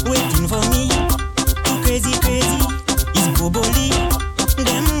 waiting for me. Too crazy, it's Boboli,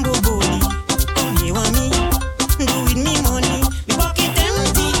 them Boboli. Come here with me, do with me money. Me pocket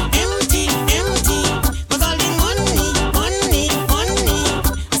empty. Cause all the money.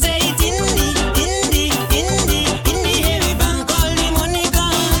 I say it in the hairy bank, all the money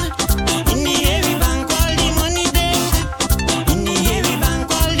gone. In the hairy bank, all the money dead. In the hairy bank,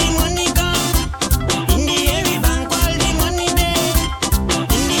 all the money gone. In the hairy bank, all the money dead.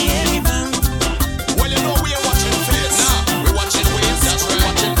 In the hairy bank. Well, you know we are watching face. We're watching waves. That's right.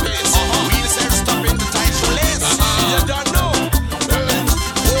 Watching pace. Wheels are stopping the tight release. You don't know.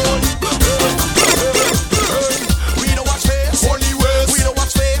 We don't watch face. Only waves. We don't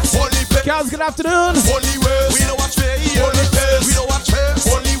watch face. Only pace. Guys, good afternoon. Only waves. We don't watch face. Only pace. We don't watch face.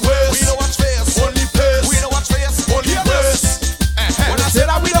 Only waves. We don't watch face. Only pace. We don't watch face. Only waves. When I say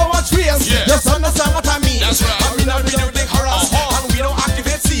that we don't watch face, just understand what I mean. That's right. I mean that we don't take harass and we don't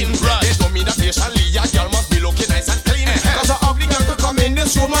activate scene. Right. It don't mean that facially a girl must be looking nice and clean. Cause an ugly girl could come in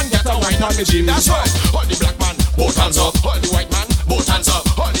this room and get a white on the gym. That's right. All the black man, both hands up. All the white man, both hands up.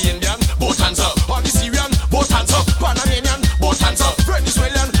 All the Indian, both hands up. All the Syrian, both hands up. Panamanian, both hands up.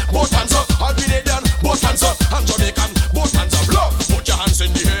 Venezuelan, both hands up. Albanian, both hands up. And Jamaican, both hands up. Love, put your hands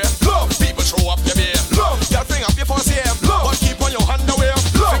in the air. Love, people throw up your beer. Love, girl bring up your pussy. Love, but keep on your underwear.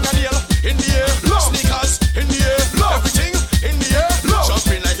 Love, fingernail in the air. Love, sneakers in the air. Love, everything in the air. Love, just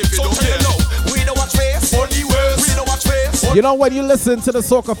be like if you don't care. No, we don't watch face. Only words. We don't watch face. You know, when you listen to the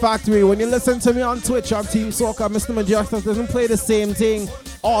Soca Factory, when you listen to me on Twitch, I'm Team Soca, Mr. Mejustik doesn't play the same thing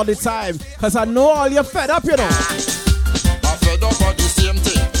all the time. Because I know all you're fed up, you know. I'm fed up of the same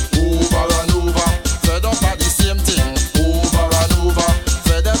thing, over and over. Fed up of the same thing, over and over.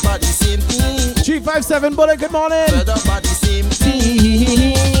 Fed up of the same thing. 357 Bullet, good morning. Fed up of the same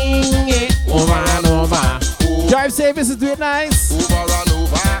thing, Over and over. Drive safe, this is Do It Nice. over and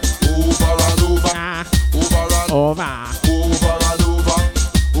over, over and over, over and Over. over and over,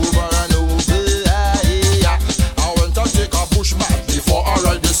 over and over. Yeah. I went and take a push back before I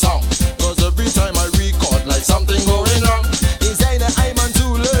write the song. Cause every time I record, like something going wrong. Inside the I'm on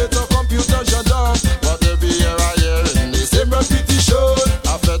too late, the computer shut down. But every year I hear in the same repetition.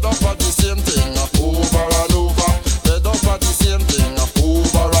 I fed up of the same thing, over and over. Fed up of the same thing,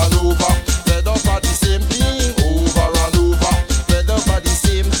 over and over. Fed up of the same thing, over and over. Fed up of the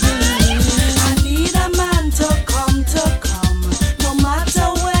same thing. I need a man to come to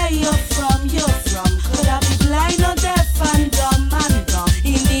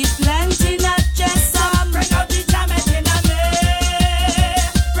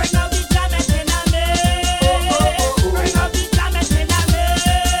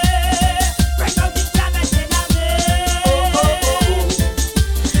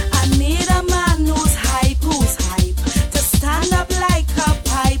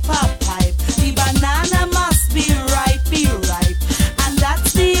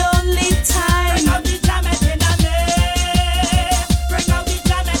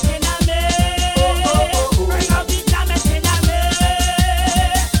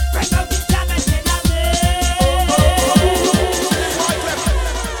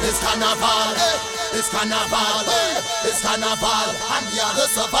carnival, and we are the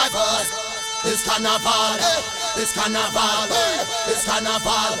survivors. It's carnival, it's carnival, it's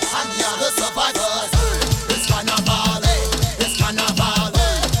carnival, and we are the survivors. It's carnival, it's carnival,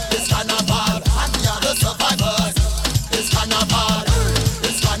 it's carnival, and we are the survivors. It's carnival,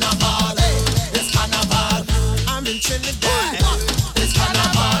 it's carnival, it's carnival. I'm in Trinidad. It's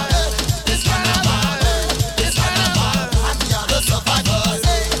carnival, it's carnival, it's carnival, and we are the survivors.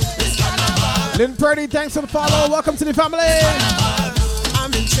 It's carnival. Lynn Purdy, thanks for the follow. Welcome to the family.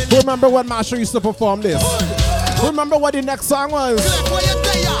 Who remember when Marshall used to perform this? Who remember what the next song was?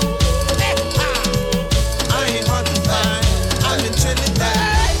 I'm in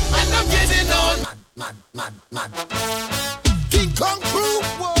Trinidad, and I'm getting on. Man. King Kong crew,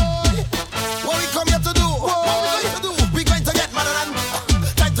 boy. What we come here to do? We going to get madder than,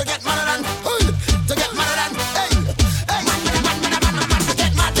 time to get madder than, to get madder than. Hey, get mad, no,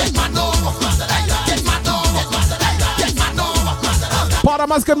 get mad, no, get mad, no.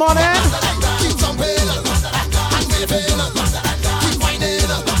 Potamus, good morning. Keep jumping and waving, keep whining.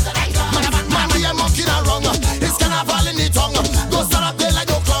 Man, we are monkeying around. It's carnival in the tongue. Go stand up there like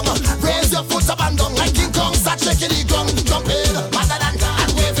no clown. Raise your foot up and down like King Kong. Start shaking the gong, jumping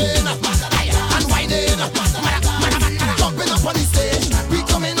and waving and whining. Jumping up on the stage, we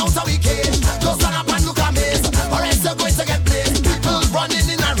coming out of we cage. Go stand up and look amazed, or else you're going to get blazed. People running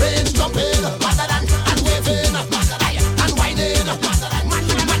in a range, jumping and waving and whining.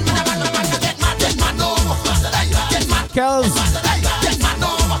 Kells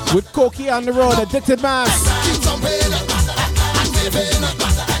with Cokie on the road, Addicted Mass.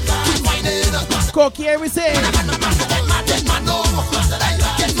 Cokie, everything.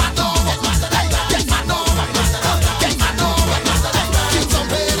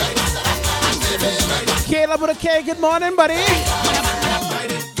 Caleb with a K, good morning, buddy.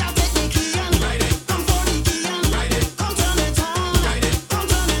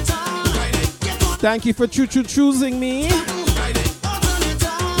 Thank you for choosing me.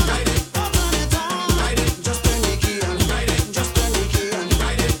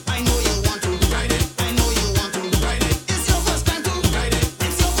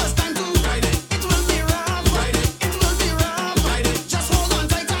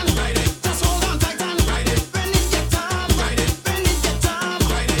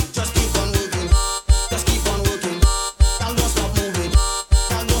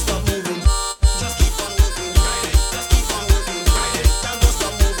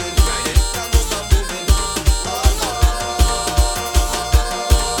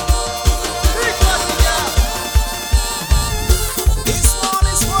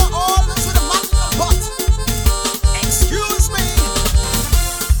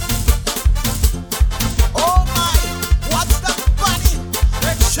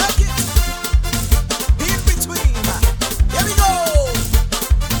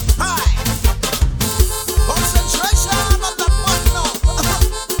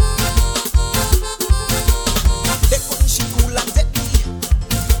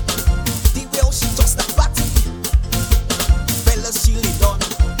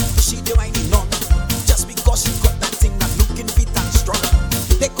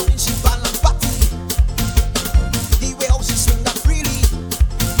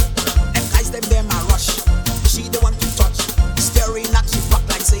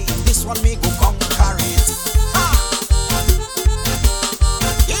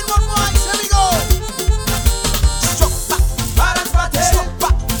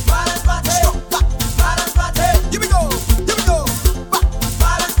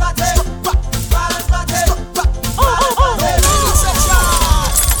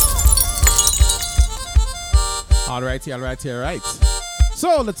 All right.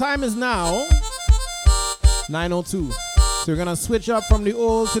 So the time is now 9:02. So we're gonna switch up from the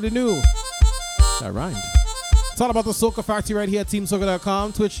old to the new. That rhymed. It's all about the Soca Factory right here at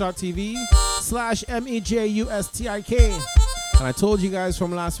TeamSoca.com, Twitch.tv/MEJUSTIK. And I told you guys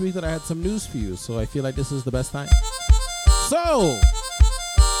from last week that I had some news for you, so I feel like this is the best time. So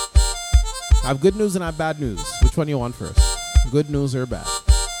I have good news and I have bad news. Which one you want first? Good news or bad?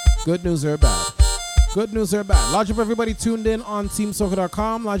 Good news or bad? Good news or bad? Large up everybody tuned in on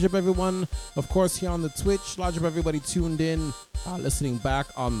TeamSoca.com. Large up everyone, of course, here on the Twitch. Large up everybody tuned in, listening back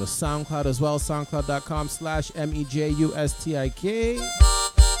on the SoundCloud as well. SoundCloud.com/MEJUSTIK.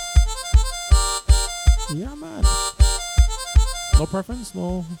 Yeah, man. No preference?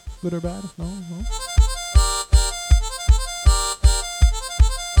 No good or bad? No.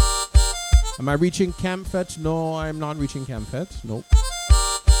 Am I reaching Camp Fetch? No, I'm not reaching Camp Fetch. Nope.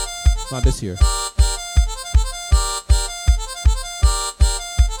 Not this year.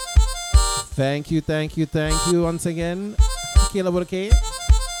 Thank you once again, Caleb with a K.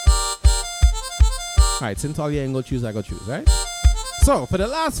 Alright, since all you ain't go choose, I go choose, right? So, for the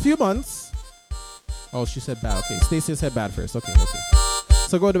last few months... Oh, she said bad. Okay, Stacey said bad first. Okay.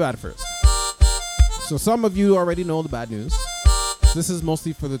 So go to bad first. So some of you already know the bad news. This is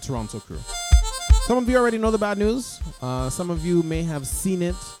mostly for the Toronto crew. Some of you already know the bad news. Some of you may have seen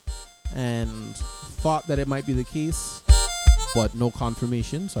it and thought that it might be the case, but no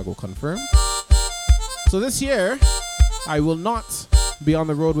confirmation, so I go confirm. So this year, I will not be on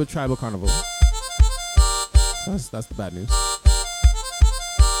the road with Tribal Carnival. So that's the bad news.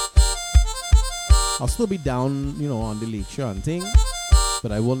 I'll still be down, on the Lake Shore and thing,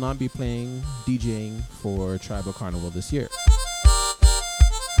 but I will not be playing DJing for Tribal Carnival this year.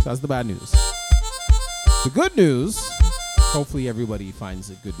 So that's the bad news. The good news, hopefully everybody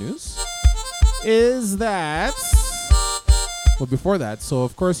finds it good news, is that, well, before that, so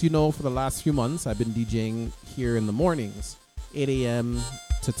of course, for the last few months, I've been DJing here in the mornings, 8 a.m.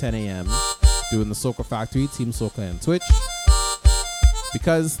 to 10 a.m., doing the Soca Factory, Team Soca and Twitch.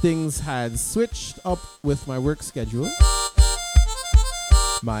 Because things had switched up with my work schedule,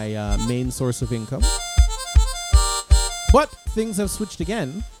 my main source of income. But things have switched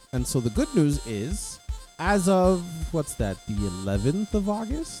again. And so the good news is, as of, the 11th of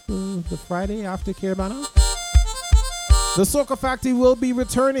August? The Friday after Caravana? The Soca Factory will be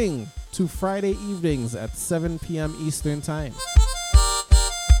returning to Friday evenings at 7 p.m. Eastern Time.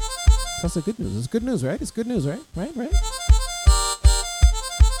 That's the good news. It's good news, right? It's good news, right? Right?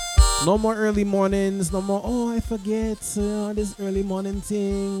 No more early mornings. No more, I forget this early morning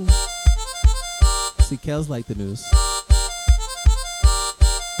thing. See, Kels like the news.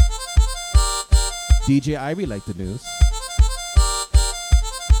 DJ Ivy like the news.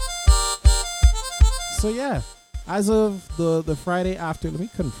 So yeah, as of the Friday after, let me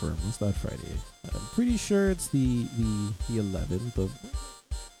confirm. It's not Friday. I'm pretty sure it's the 11th of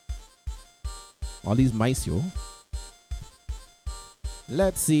all these mice, yo.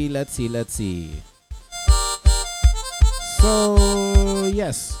 Let's see. So,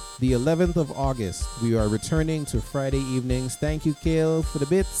 yes, the 11th of August, we are returning to Friday evenings. Thank you, Kale, for the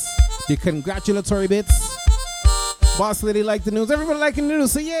bits, the congratulatory bits. Boss Lady liked the news. Everybody liking the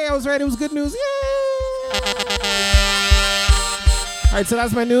news. So, yeah, I was right. It was good news. Yeah. All right, so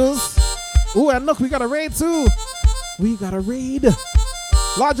that's my news. Ooh, and look, we got a raid, too. We got a raid.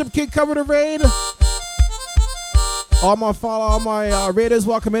 Large Up Kid covered a raid. All my raiders,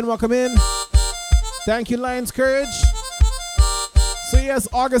 welcome in. Thank you, Lions Courage. So yes,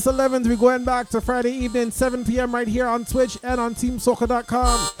 August 11th, we're going back to Friday evening, 7 p.m. right here on Twitch and on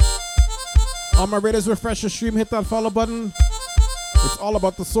TeamSoca.com. All my raiders, refresh your stream, hit that follow button. It's all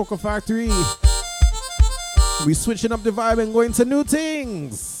about the Soca Factory. We switching up the vibe and going to new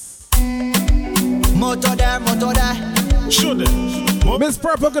things. Moto there. Show them. Miss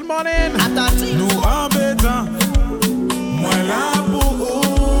Purple, good morning. Nous embêtons. Moi là pour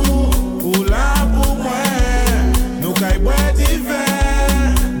ou là pour moi. Nous caille bois d'hiver.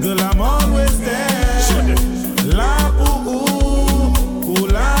 De la mort ouest. Là pour ou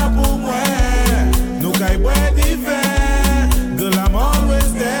là pour moi. Nous caille bois d'hiver. De la mort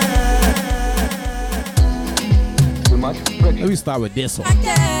ouest. Let me start with this one.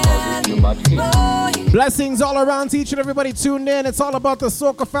 Blessings all around to each and everybody tuned in. It's all about the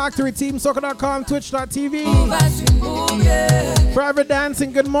Soca Factory, TeamSoca.com, Twitch.tv. Forever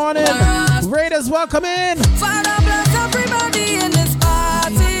Dancing, good morning. Raiders, welcome in. Father bless everybody in this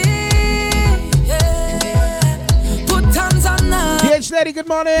party. Yeah. Put hands on us. PH Lady, good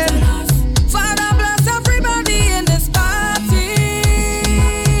morning. Father bless everybody in this party.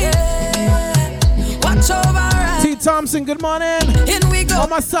 Yeah. Watch over us. T. Thompson, good morning. In we go. All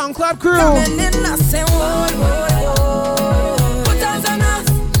my SoundCloud crew. Coming in, I say, whoa. Put hands on us.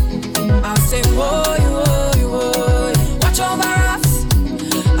 I say, whoa. Watch over us.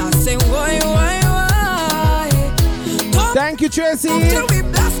 I say, whoa. Thank you, Tracy. Till we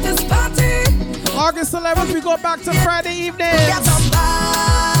blast this party. August 11th, we go back to Friday evening. Get on bad.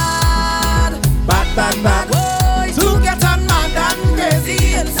 Whoa, to get on mad and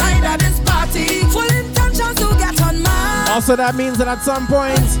crazy inside of this party. Full intentions to get on mad. Also, that means that at some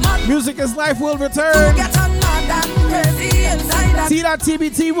point, Music is Life will return. Get on mad and crazy inside of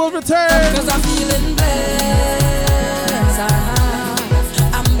T.TBT will return. Cause I'm feeling blessed.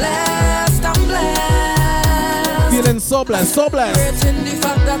 I'm blessed. Feeling so blessed. Creating the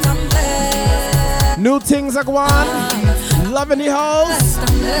fact that I'm blessed. New things are going on. Loving the house.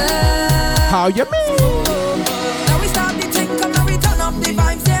 How you mean? Now we start the thing, come now we turn up the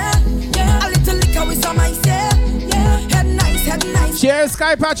vibes, yeah. A little liquor with some ice, yeah. Head nice, get nice. Cheers,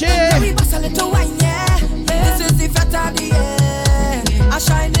 Sky Patchy. We bust a little wine, yeah. This is the fete of the year. I'm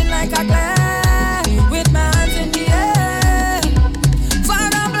shining like a glare with my hands in the air.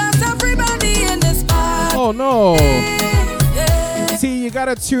 Father bless everybody in this party. Oh no. See, you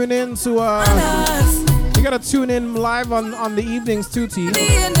gotta tune in to you gotta tune in live on the evenings too, T. In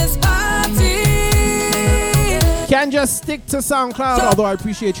this party. Can't just stick to SoundCloud, although I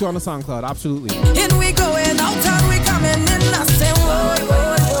appreciate you on the SoundCloud, absolutely. In we going out and we coming in. I say, whoa,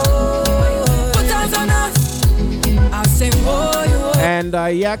 whoa, whoa. Put eyes on us. I say, whoa, whoa. And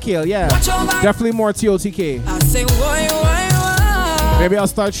yeah, Kale, yeah. Definitely more TOTK. I say, whoa, whoa. Maybe I'll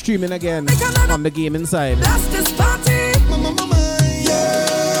start streaming again on the game inside. That's this party.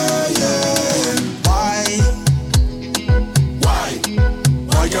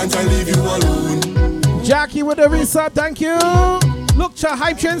 Why can't I leave you alone? Jackie with the resub, thank you. Look,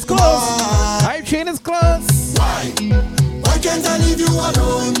 Hype Train's close. Hype Train is close. Why can't I leave you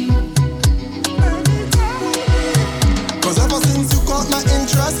alone? Cause ever since you caught my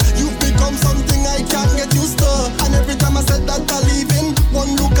interest, you've become something I can't get used to. And every time I said that I leave in,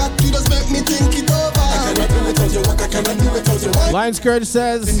 one look at you just make me think it over. I cannot do without you, I cannot do without you. Lion Scourge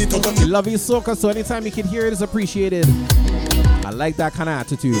says, we love you, Soca, so anytime you can hear it is appreciated. I like that kind of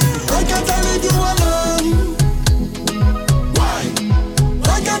attitude. Why can't I leave you alone?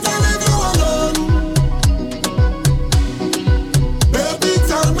 Why can't I leave you alone? Baby,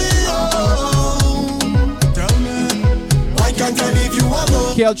 tell me, tell me. Why can't I leave you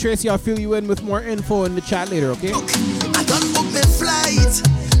alone? Kale Tracy, I'll fill you in with more info in the chat later, okay? I done book me flight.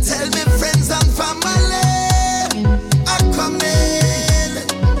 Tell me friends and family are coming.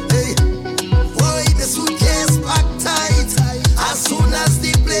 Hey, boy, the suitcase packed tight. As soon as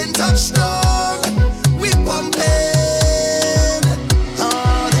the plane touched down, we pumping.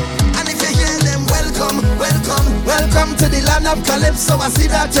 And if you hear them, welcome, welcome, welcome to the land of Calypso. I see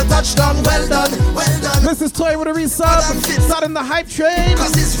that you touched down. Well done, well done. This is Toy with a resub. Starting the Hype Train.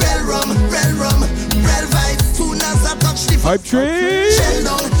 Cause it's real rum, real vibe. Soon as I touch the Hype Train.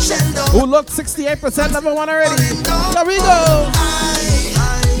 Shell down. Who look 68% number one already. There we go.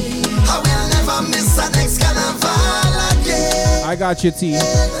 I will never miss the next carnival again. I got you, T.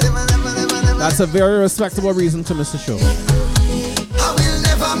 That's a very respectable reason to miss the show. I will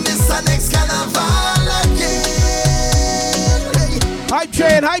never miss the next carnival again. Hype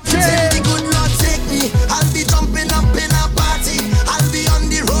Train, Hype Train. Take the good Lord, take me. I'll be jumping up in a party. I'll be on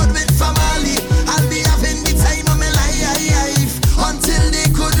the road with family. I'll be having the time of my life until the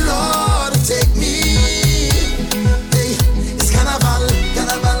good Lord take me. Hey, it's carnival.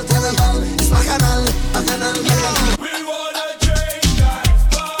 It's bacchanal. We wanna drink that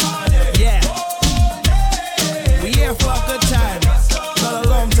party. Yeah. We here for a good time. Not a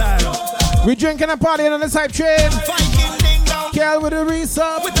long time. We drinking and partying on this Hype Train. Cal with a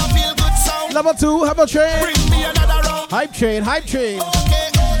resub. With a feel good sound. Level 2, Hype Train. Bring me another round. Hype Train, Hype Train. Okay.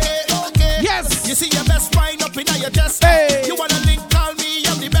 Yes. You see your best wine up in your chest. Hey. You wanna link, call me,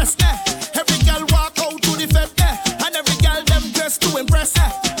 I'm the best. Every girl walk out to the fete. And every girl them dress to impress.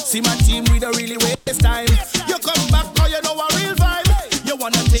 See my team, we don't really waste time. You come back, cause you know a real vibe. You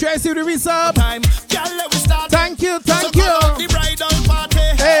wanna take Tracy with the resub. time. Girl, let we start. Thank you. So call out the bridal party.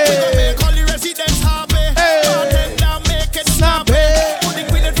 Hey. We gon' make all the residents happy. Hey. Bartender, make it snappy. Put the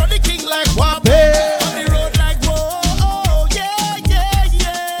queen in front of the king like whoppy. Hey. On the road like whoa, oh, yeah.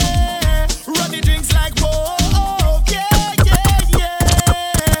 Run the drinks like whoa, oh, yeah.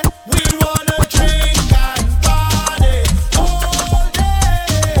 We wanna drink and party all day.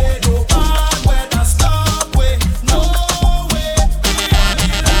 No bad weather, stop way, no way. We are the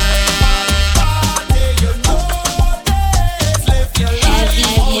life party, you know this. Live your life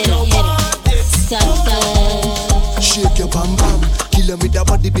how you want it. Shake your bam bam, kill 'em with that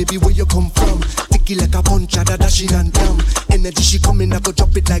body, baby. Where you come from? Take it like a punch, da dashing and damn. Energy she coming, I go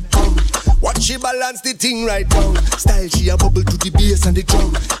drop it like bomb. Watch she balance the thing right down. Style she a bubble to the bass and the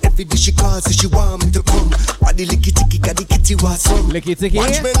drum. Every day she calls, say she want me to come. Body licky ticky, got the kitty was some. Licky ticky.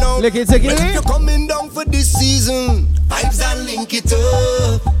 Watch me now. Licky ticky. If you coming down for this season, vibes and link it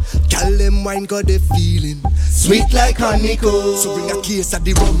up. Tell them wine got the feeling sweet like honeycomb. So bring a case of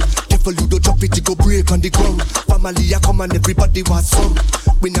the rum. Careful you don't drop it, you go break on the ground. Family a come and everybody was some.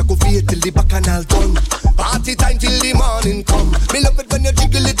 We not go feel till the bacchanal done. Party time till the morning come. Me love it when you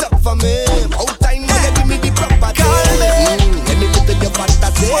jiggle it up for me. Out time when you give me the proper time. Let me look at your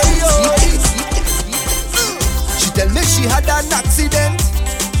fantasy. She tell me she had an accident.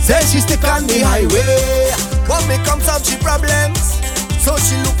 Say she stick on the highway. When me comes out she problems. So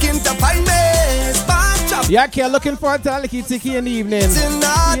she looking to find me. Yeah, Kia, looking forward to Licky Ticky in the evening.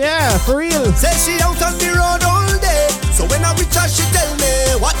 Yeah, for real. Say she out on the road all day. So So when I reach her, she tell me,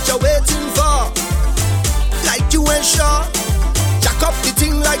 what you waiting for? Like you ain't sure. Jack up the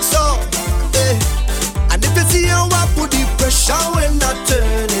thing like so. Eh. And if you see how I put the pressure when I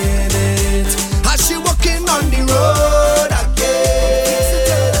turning it, as she walking on the road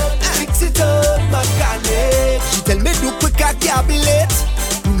again. Fix it up, mechanic. She tell me do quick, I can't be late.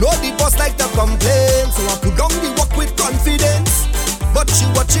 You know the boss like to complain, so I put down the work with confidence. But she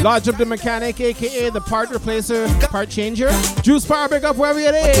watching. Lodge up the mechanic, aka the part replacer, part changer. Juice Power, big up wherever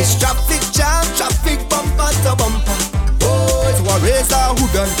it is. It's traffic jam, traffic bumper to bumper. Oh, so I raise a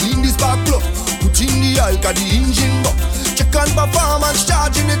hood and clean this back plug. Put in the alka, the engine up. Check on performance,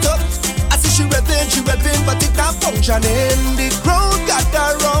 charging it up. I see she revving, but it not functioning. The crowd got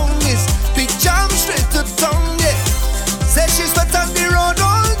her wrong. It's big jam straight to town, yeah. Say she's wet on the road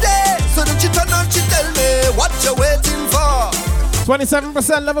all day. So don't you turn on, she tell me what you waiting for.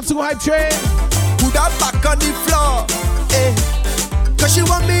 27% level 2 hype train. Put her back on the floor, eh. Cause she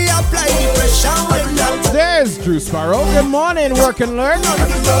want me apply the pressure when that. There's Drew Sparrow. Good morning, work and learn.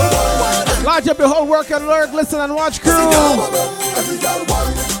 Lodge up the whole work and learn, listen and watch crew. Every girl want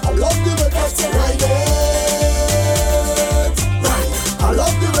it. I love the way that you ride it. Right. I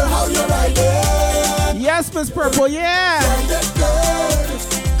love the way how you ride it. Yes, Miss Purple, yeah. Ride it good.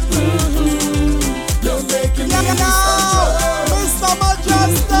 You're making me Mr.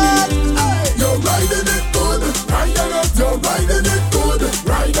 Majestic. You're riding it good. Riding it. You're riding it good.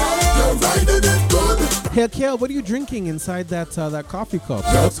 You're riding it good. Hey, Kale, what are you drinking inside that that coffee cup?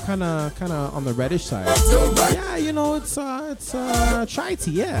 It's kind of on the reddish side. Yeah, you know, it's chai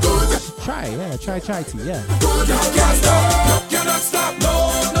tea, yeah. Chai tea, yeah. You can't stop, you cannot stop.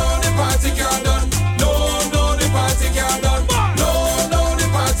 No, the party can't done. No, the party can't done. No, the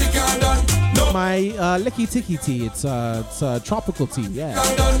party can't done. No. My Licky Tiki tea, it's tropical tea, yeah.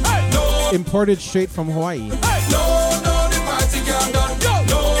 Imported straight from Hawaii. No, the party can't done.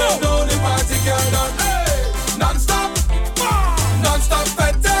 No, the party can't done. Non-stop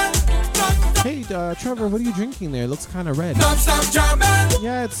fetting. Hey, Trevor, what are you drinking there? It looks kind of red. Non-stop jamming.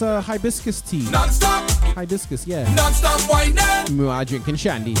 Yeah, it's hibiscus tea. Non-stop. Hibiscus, yeah. Non-stop whining. I'm drinking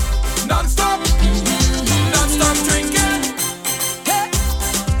shandy. Non-stop drinking. Hey,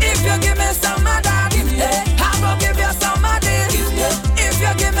 if you give me some of that, I will give you some of this. If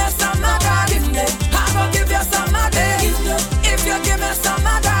you give me some of that, I will give you some of this. If you give me some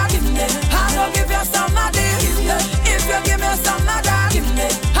of that, I will give you some of this. If you give me some of that, I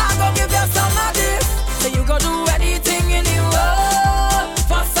will give you some of this. So you go do anything in you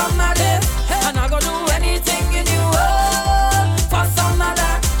for some of this, and I go do anything in you for some of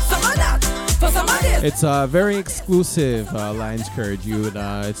that, for some of this. It's a very exclusive Lions Courage.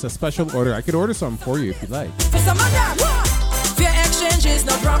 It's a special order. I could order some for you if you'd like. For some of that, fair exchange is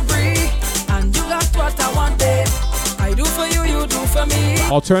not robbery, and you got what I want, babe. I do for you, you do for me.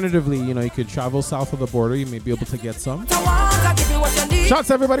 Alternatively, you know, you could travel south of the border. You may be able to get some. I give you what you need. Shouts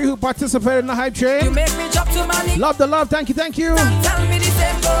to everybody who participated in the hype train. You make me drop to my knees. Love the love. Thank you. Tell me the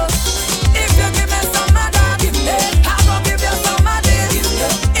same goes. If you give me some of that, I will give you some of this.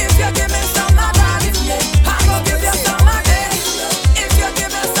 If you give me some of that, I will give you some of this. If you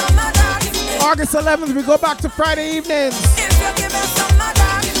give me some of that. August 11th, we go back to Friday evenings. If you give me some of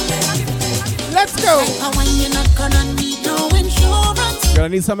that. Let's go. You're not gonna need no insurance. You're gonna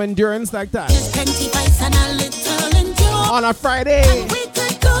need some endurance like that. Just 20 bucks and a little endurance. On a Friday. And we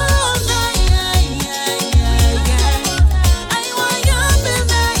could go all night. I want you to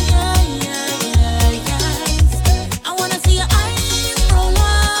I wanna see your eyes roll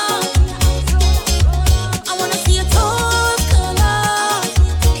up. I wanna see your toes curl up.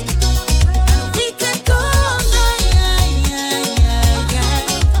 And we could go all night.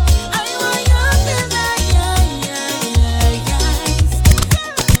 I want you to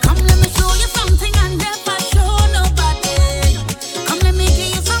come, let me show you something I never show nobody. Come, let me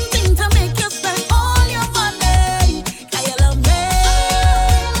give you something to make you spend all your money. 'Cause you love me,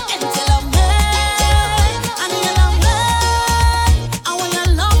 and you love me, and you love me. I want your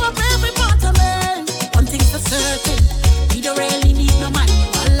love up every part of me. One thing's for certain, we don't really need no money.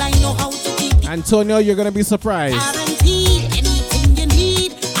 All I know how to keep Antonio, you're gonna be surprised. guaranteed. Anything you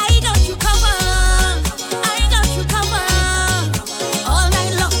need, I got you covered. I got you covered. All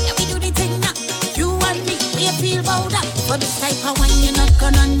night long, yeah, we do the thing now. You and me, we feel about that. For this type of wine, you're not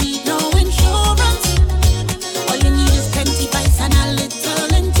gonna need no insurance. All you need is 20 bucks and a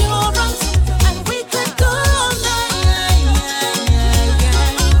little endurance. And we could go all night.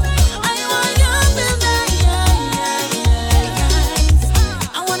 I want you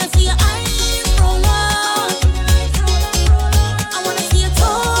I wanna see your eyes roll up. I wanna see your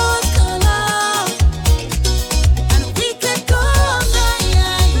toes curl up. And we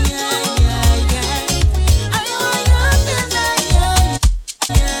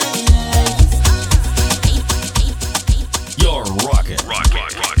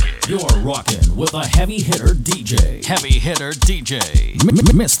with a heavy hitter DJ. Heavy hitter DJ.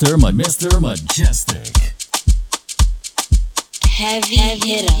 Mr. Mejustik. Heavy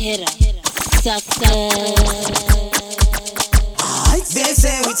hitter. They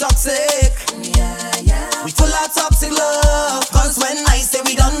say we toxic. We full of toxic love. Cause when I say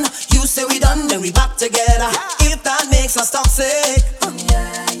we done, you say we done, then we back together. If that makes us toxic,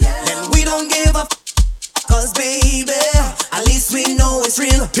 then we don't give up. Cause baby, at least we know it's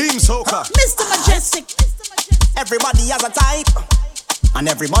real. Team Soca. Mr. Mejustik. Everybody has a type, and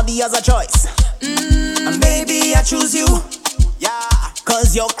everybody has a choice. And baby, I choose you. Yeah,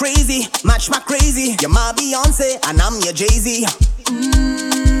 cause you're crazy, match my crazy. You're my Beyonce, and I'm your Jay-Z.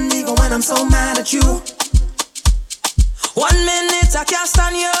 Even when I'm so mad at you. 1 minute I can't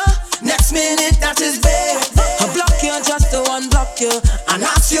stand you, next minute that is bad. I block you just to unblock you, and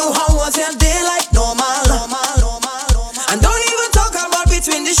ask you how was your day like normal. And don't even talk about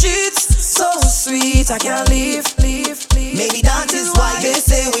between the sheets. So sweet, I can't leave. Maybe that is why they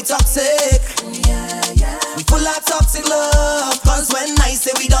say we toxic. We full of toxic love. Cause when I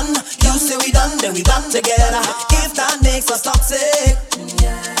say we done, you say we done, then we back together. If that makes us toxic,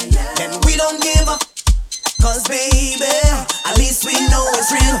 then we don't give up. Cause baby, at least we know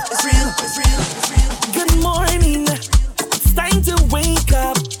it's real. Good morning, it's time to wake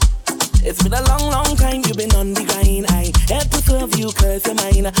up. It's been a long time you've been on the grind. I had to serve you cause you're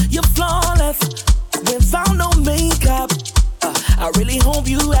mine. You're flawless, without no makeup. I really hope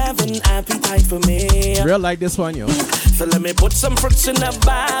you have an appetite for me. Real like this one, yo. So let me put some fruits in a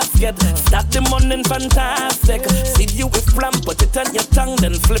basket. Start the morning fantastic. Seed you with plum, put it on your tongue,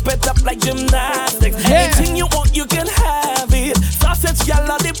 then flip it up like gymnastics. Anything you want, you can have it. Sausage,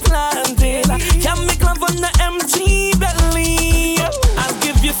 y'all the planted. Can make love on the empty belly. I'll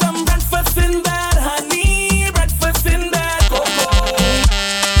give you some breakfast in bed, honey. Breakfast in bed, cocoa.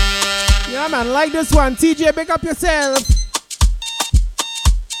 Yeah, man, like this one. TJ, pick up yourself.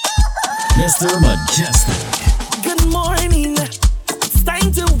 Mr. Mejustik. Good morning, it's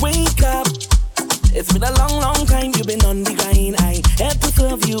time to wake up. It's been a long time you've been on the grind. I had to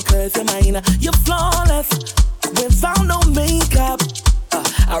serve you cause you're mine. You're flawless, without no makeup.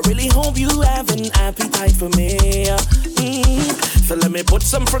 I really hope you have an appetite for me. So let me put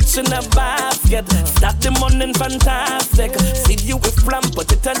some fruits in a basket. Start the morning fantastic. Seed you with plum,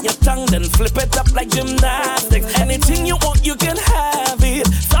 put it on your tongue, then flip it up like gymnastics. Anything you want, you can have it.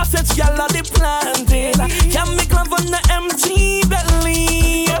 Sausage, y'all the planted. Can make love on the empty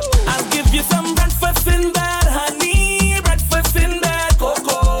belly. I'll give you some breakfast in bed, honey. Breakfast in bed,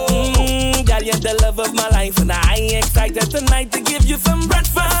 cocoa. Girl, you're the love of my life, and I excited tonight to give you some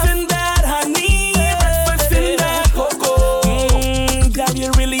breakfast in bed, honey. Breakfast in bed, cocoa. Girl,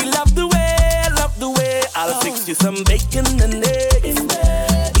 you really love the way. I'll fix you some bacon and eggs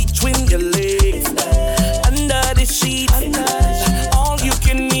between your legs, under the sheets. All you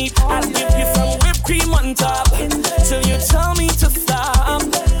can eat. I'll give you some whipped cream on top till you tell me to stop.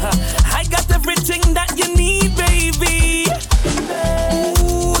 I got everything that you need, baby.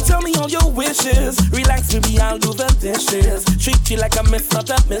 Ooh, tell me all your wishes. Relax, baby, I'll do the dishes. Treat you like a miss, not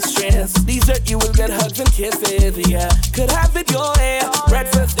a mistress. Dessert, you will get hugs and kisses, yeah. Could have it your way.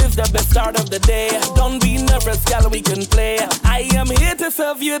 Breakfast is the best start of the day. Don't be nervous, girl, we can play. I am here to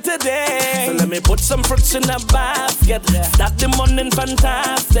serve you today. So let me put some fruits in a basket. Start the morning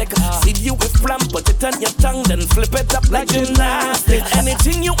fantastic. Seed you with plum, put it on your tongue, then flip it up like gymnastics.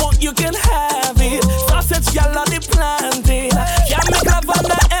 Anything you want, you can have it. Sausage, y'all the planted. Can make love on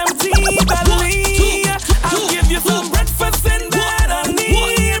the empty belly. I'll give you some breakfast in bed,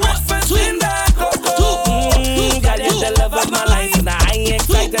 honey. Breakfast in bed, cocoa. Girl, you're the love of my life, and I ain't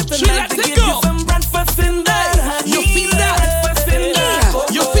excited tonight to give you some breakfast in bed, honey. You feel that? Breakfast in bed,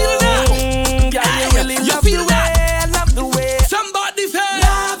 cocoa. You feel that? Girl, you really love the way. Love the way. Somebody say,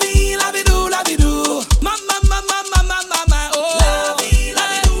 la-vie, la-vie-doo, la-vie-doo. Mama, oh. La-vie,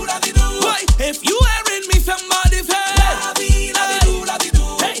 la-vie-doo, la-vie-doo. Boy, if you hearing me, somebody say, la-vie, la-vie-doo,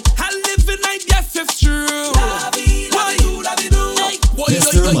 la-vie-doo. Hey, I live in night, yes, it's true. La-vie, la-vie-doo, la-vie-doo. Boy,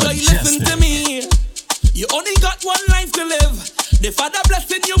 listen to me. You only got one life to live. The Father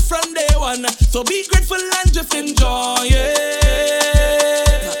blessing you from day one. So be grateful and just enjoy it.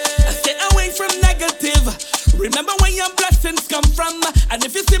 Stay away from negative. Remember where your blessings come from. And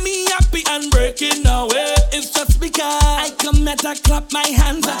if you see me happy and breaking away, it's just because I come at to clap my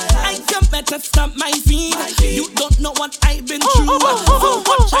hands. I come at to stamp my feet. You don't know what I've been through. So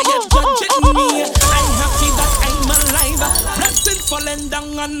watch how you judging me. I'm happy that I'm alive. Blessings falling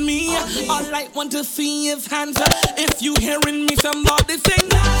down on me. All I want to see is hands. If you hearing me, somebody sing.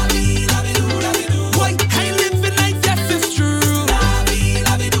 Why I live in life, yes, it's true.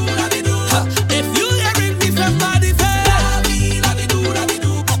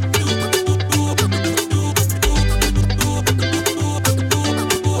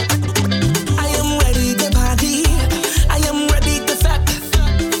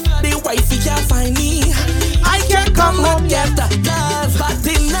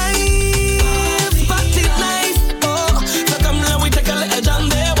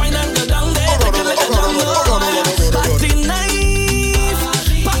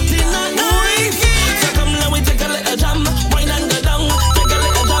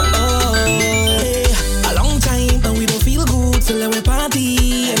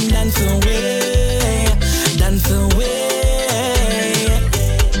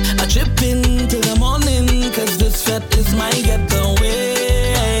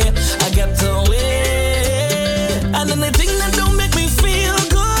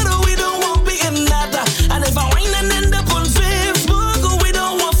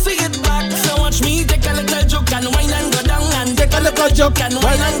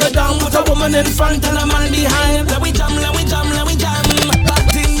 Got a woman in front and a man behind. Let we jam, let we jam, let we jam.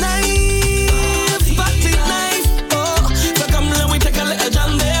 Party nice, oh. So come let we take a little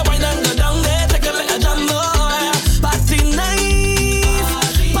jam there. Why not go down there, take a little jam, oh. Party nice.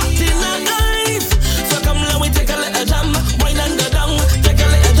 So come let we take a little jam. Why not go down, take a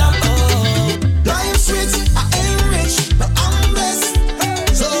little jam, oh. Life sweet, I ain't rich, but I'm blessed.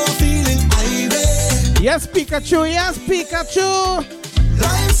 So feeling irate. Yes, Pikachu, yes, Pikachu.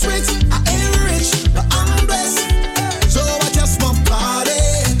 Life sweet, I ain't rich, but I'm blessed. So I just want party.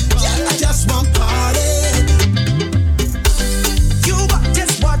 Yeah, I just want party. You got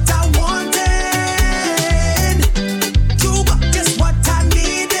just what I wanted. You got just what I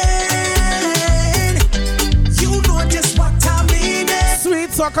needed. You know just what I needed. Sweet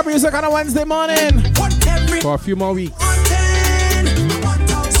soca music on a Wednesday morning. For a few more weeks.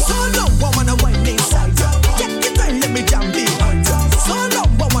 So no one wanna wine inside. Take it and let me jam behind. So no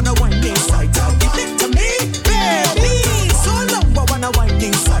one wanna wine inside. Give it to me, baby. So no one wanna wine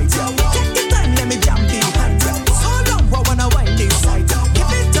inside. Take it and let me jam behind. So no one wanna wine inside.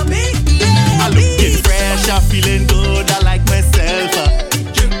 Give it to me, I'm baby. looking fresh, I'm feeling good, I like myself.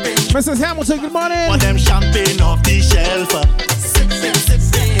 Mrs. Hamilton, good morning. Want them champagne off the shelf.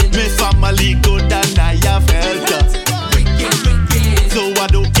 My family good and I have health. So I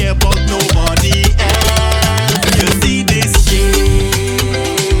don't care about nobody else. You see this shit,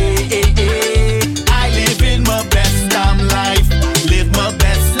 I live in my best damn life. Live my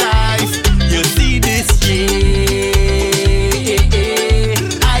best life. You see this shit,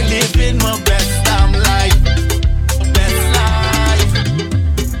 I live in my best damn life. Best life.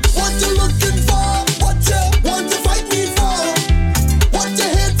 What you looking for? What you want to fight me for? What you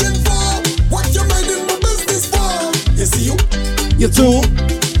hating for? What you minding my business for? You see you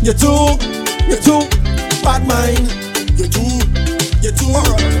too bad mind. You too.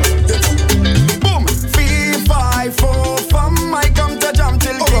 Boom, 3, 5, 4 from I come to jam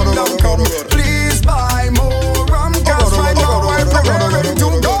till kingdom come. Please buy more rum, cause right now I'm ready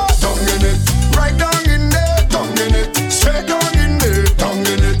to go. Down in it, right down in there, down in it, straight down in there, down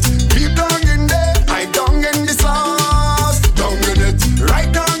in it, deep down in there, I down in the sauce. Down in it,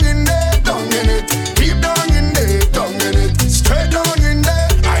 right down in there, down in it, deep down in there, down in it, straight down in there.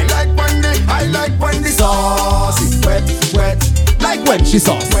 I like when the sauce is wet, like when she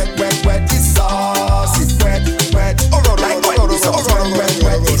sauce. Wet, the sauce is wet. Like when the sauce wet,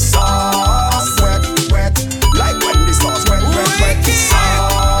 the sauce wet. Like when the sauce wet, the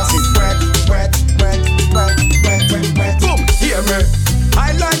sauce is wet. Boom, hear me.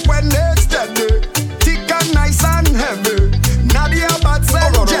 I like when it's steady, thick and nice and heavy. Nadia Bats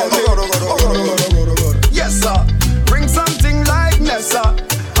and jelly. Yes sir, bring something like Nessa.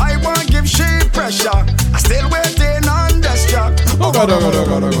 I won't give she pressure. I still waiting on this job. Oh God.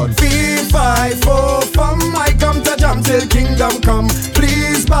 3, 5, 4 from I come to jam till kingdom come.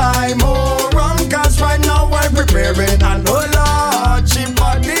 Please buy more rum, cause right now I'm preparing. And oh Lord, she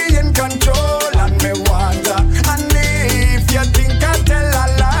body in control and me want her. And if you think I tell a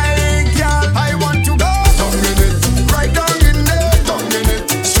lie, girl, I want to go down in it, right down in there, down in it,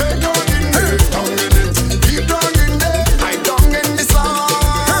 straight down in there, down in it, deep down in there, I down in the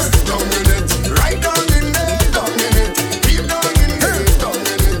sauce. Down in it, right down in there, down in it, deep down in there, down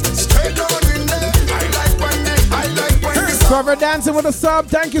in it, straight down in there. I like when the Trevor dancing with a sub,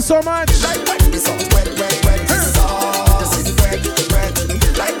 thank you so much. like when the sauce wet, the sauce is wet.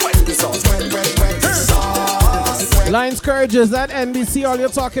 Like when the sauce wet, the sauce is wet. Lions Courage is at NBC, all you're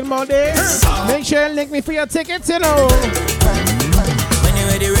talking about there. Make sure you link me for your tickets, you know. When you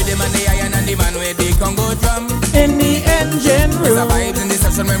ready, rhythm and the iron and the man where they can go drum. In the engine There's a room. vibe in the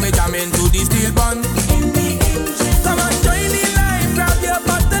session when we jam into the steel bun. Come on, join the line, grab your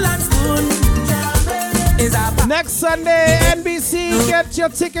bottle and spoon. Is a Next Sunday, NBC, get your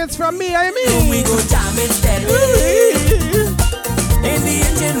tickets from me, I room we mean. go jam instead. In the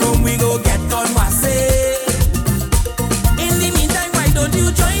engine room we go get on wassy. In the meantime, why don't you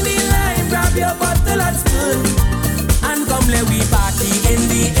join the line, grab your bottle and spoon, and come let we party in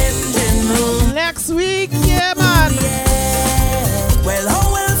the engine room. Next week, yeah man. Yeah. Well,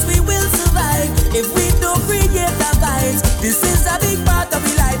 how else we will survive if we don't create the vibes? This is a big part of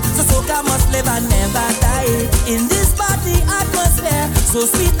the life, so soca must live and never die. In this party atmosphere, so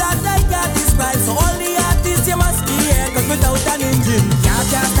sweet that I can't describe. So all the artists you must be here, cause without an engine, can't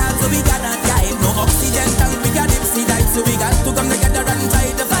start, so we cannot drive. No oxygen tank, we got dipsy dive, so we got to come together and try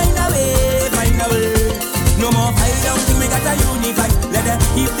to find a way. No more fight down, think we got a unify. Let them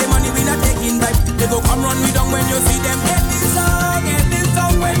keep the money, we not taking bribe. They go come run me down when you see them. Get this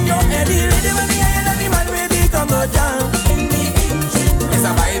song when you're ready. Ready when the iron and the man will become a jam. It's a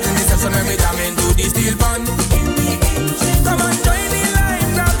vibe in the session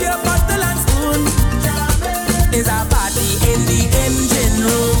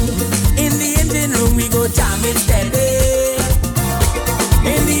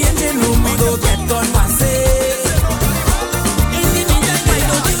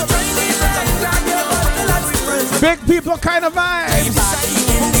Big people kind of vibes.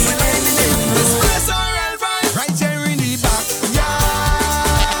 Right here in the back.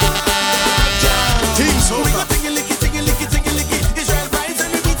 Team Soca. We go tingy licky, tingy licky, tingy licky. Israel vibes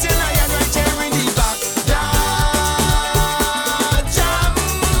and we beat your lion right here in the back. Jam.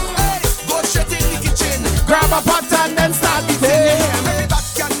 Hey, go straight in the kitchen. Grab a pot and then start the Yeah, day. every back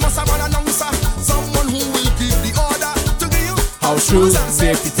can must have an announcer. Someone who will give the order to give you House shoes and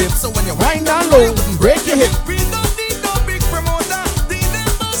safety tips. So when you Wind down low, break your hip. we don't need no big promoter. The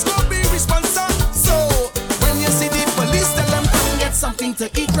neighbors go be responsible. So when you see the police, tell them come get something to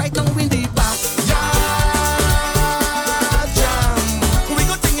eat right now in the back. Jam. We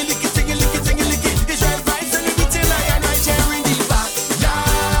go tingy licky, tingy licky, tingy licky. Israel vibes and we beat your lion right here in the back.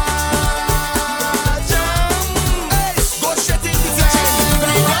 Jam. Hey, go straight in the kitchen.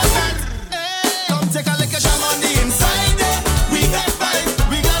 Come take a lick of jam on the inside. We got vibes,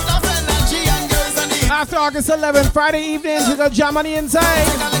 we got enough energy and girls on the After August 11th, Friday evenings, you got jam on the inside.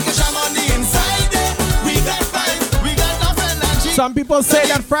 Some people say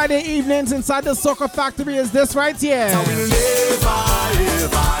that Friday evenings inside the Soca Factory is this right here.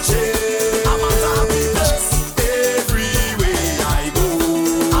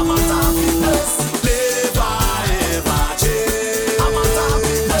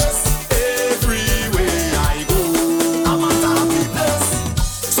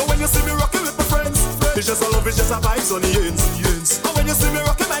 So when you see me rocking with my friends, it's just a love, it's just a vibes on the ends. And when you see me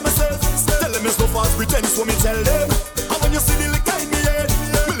rocking by myself, tell them it's no false pretense when me tell them. And when you see the liquor in me head,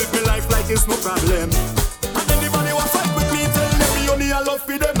 me live my life like it's no problem. And anybody who fight with me, tell them me only a love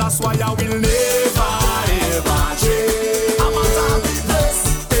for them. That's why I will never ever change. I'm a happy place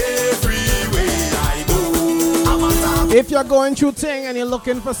everywhere I go. I'm a happy. If you're going through thing and you're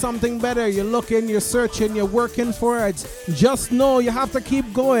looking for something better, you're looking, you're searching, you're working for it, just know you have to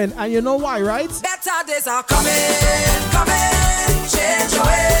keep going. And you know why, right? Better days are coming, coming, change your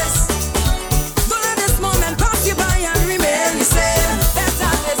ways. Don't let this moment pass you by and remain the same.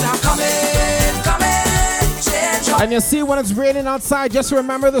 Better days are coming, coming, change your And you see when it's raining outside, just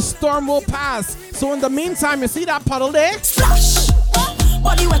remember the storm will pass. So in the meantime, you see that puddle there? splash.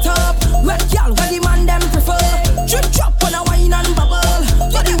 Body wet up, wet girl, where the man them prefer. Drip drop when I wine and bubble.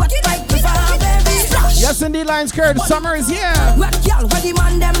 Body wet like prefer, baby. Splash. Yes, indeed, Lions Curd, summer is here. Wet girl, where the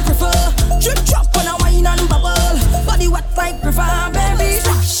man them prefer. Drip drop when I wine and bubble. Body wet like prefer, baby.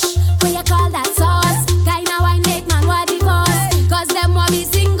 Splash. What you call that sauce? Kinda wine make man what the boss. Cause them want me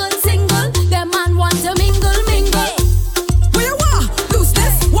single, single. Them man want to mingle, mingle. Where you are? Loose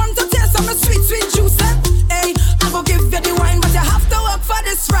this. Want to taste some sweet, sweet juice. Hey, I go give you the wine, but you have to work for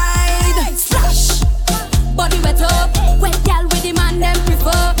this ride. Splash. Body wet up, wet gal with the man them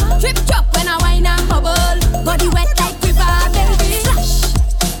prefer. Drip drop when I wine and bubble. Body wet like river, baby. Splash.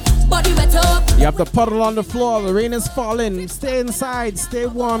 Body wet up. You have the puddle on the floor, the rain is falling. Stay inside, stay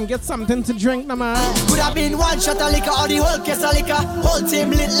warm, get something to drink, nah man. Could have been one shot of liquor or the whole case of liquor. Whole team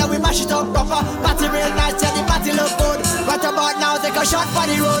lit, like we mash it up proper. Party real nice, yeah, the party look good. Right about now, take a shot for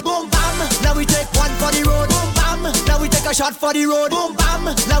the road. Boom bam, now we take one for the road. Boom bam, now we take a shot for the road. Boom bam,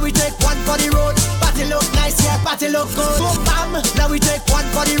 now we take one for the road. Party look nice, yeah, party look good. Boom bam, now we take one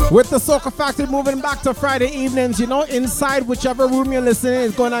for the road. With the Soca Factory moving back to Friday evenings, you know, inside whichever room you're listening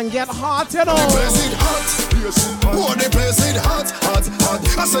is going to get hot, you know. The place it hot, oh the place it hot, hot, hot.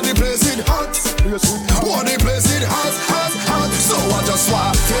 I said the place it hot, oh the place it hot, hot, hot. So I just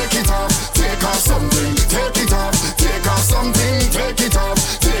want take it off something, take it off something, take it off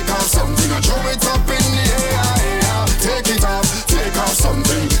something. I throw it up in the air, take it off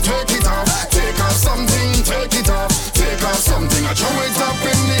something, take it off something, take it off something. I throw it up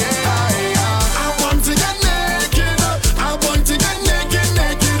in the air. I want to get naked, I want to get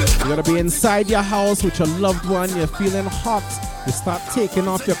naked. You're going to be inside your house with your loved one, you're feeling hot. You start taking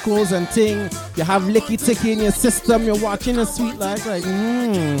off your clothes and ting. You have licky ticky in your system. You're watching a sweet life like,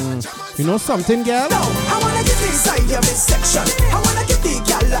 you know something, girl? No, I wanna get inside your midsection. I wanna get the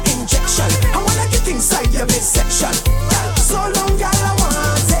gal a injection. I wanna get inside your midsection. So long, gal, I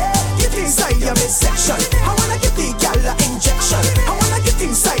want it. Get inside your midsection. I wanna get the gal a injection. I wanna get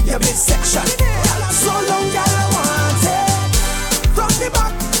inside your midsection. So long, gal, I want it. From the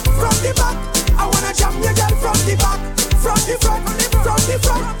back, I wanna jam your gal from the back. From the front,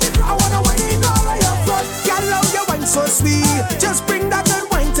 I wanna wine in all of your front. Gal, how you wine so sweet. Just bring that good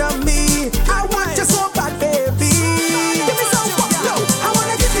wine to me. I want you so bad, baby. Give me some fuck, no. I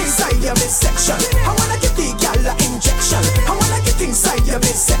wanna get inside your midsection. I wanna get the gal a injection. I wanna get inside your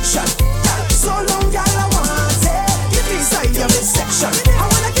midsection. So long, gal, I want it. Get inside your midsection. I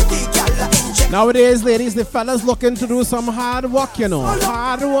wanna get the gal a injection. Nowadays, ladies, the fellas looking to do some hard work, you know.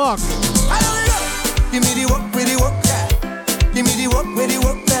 Hard work. Give me the work with the work, yeah. Give me the work with the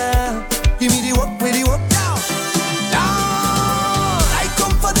work now. Give me the work with the work now. Now I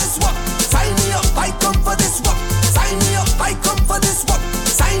come for this work. Sign me up. I come for this work. Sign me up. I come for this work.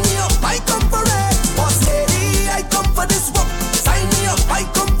 Sign me up. I come for it. Boss lady, I come for this work. Sign me up. I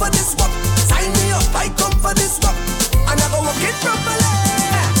come for this work. Sign me up. I come for this work. I never work it properly.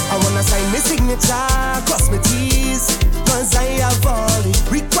 I wanna sign my signature, cross my T's, cause I have all the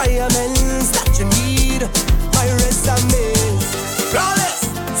requirements that you need. My resume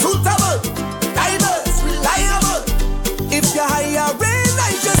flawless, suitable, diverse, reliable. If you're hiring,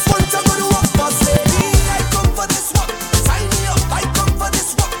 I just want to go to work. Boss lady, I come for this work. Sign me up, I come for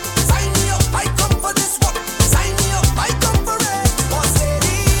this work. Sign me up, I come for this work. Sign me up, I come for it. Boss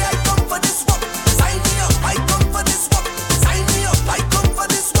lady, I come for this work. Sign me up, I come for this work. Sign me up, I come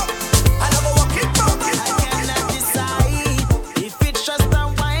for this work. I never walk it from it. I cannot decide if it's just a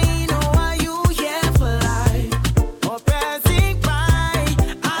wine or are you here for life or passing by.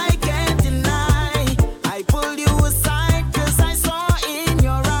 I can't deny. I pulled you aside 'cause I saw in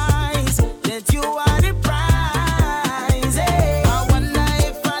your eyes that you are the prize. Hey, I wonder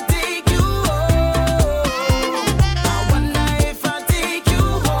if I take you home. I wonder if I take you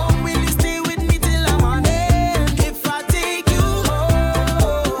home. Will you stay with me till I'm on end? If I take you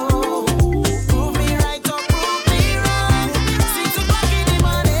home, prove me right or prove me wrong. 6 o'clock in the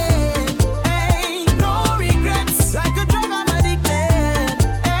morning, hey, no regrets. Like a drug I'm addicted,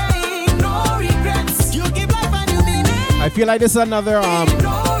 hey, no regrets. You give life a new meaning. I feel like this is another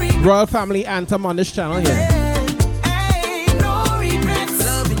Royal Family anthem on this channel here. No regrets.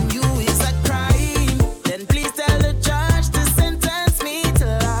 Loving you is a crime. Then please tell the judge to sentence me to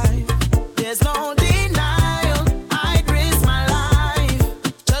life. There's no denial. I'd risk my life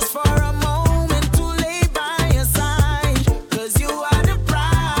just for a moment to lay by your side. 'Cause you are the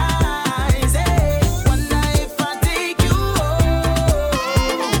prize. Hey, wonder if I take you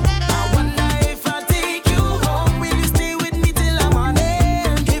home. I wonder if I take you home. Will you stay with me till I'm on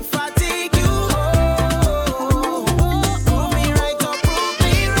end? If I take you home, prove me right or prove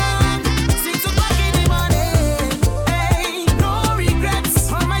me wrong. 6 o'clock in the morning, hey, no regrets.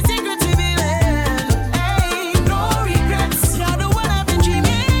 For my secret to be left, hey, no regrets. You're the one I've been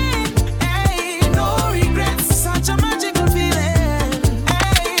dreaming, hey, no regrets. Such a magical feeling,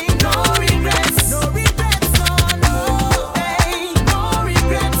 hey, no regrets. No regrets, no, no, hey, no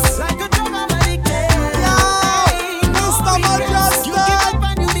regrets. Like a drug I'm addicted, hey, no regrets. You give life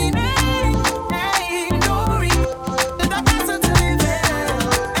a new meaning, hey, no regrets. The answer to live,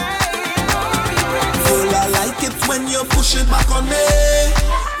 hey, no regrets. Girl, I like it when you push it back on me,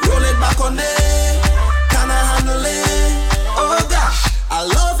 roll it back on me. Can I handle it? Oh gosh, I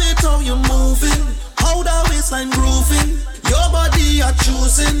love it how you're moving, how the waistline grooving, your body you're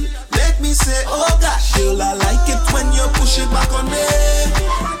choosing, make me say oh gosh. Girl, I like it when you push it back on me,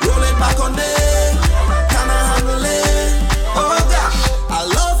 roll it back on me. Can I handle it? Oh gosh, I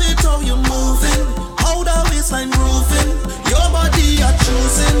love it how you're moving, how the waistline grooving, your body you're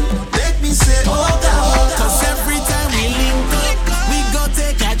choosing, make me say oh gosh. 'Cause every time we link up, we go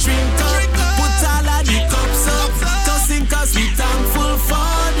take a drink up, put all of the cups up, 'cause we thankful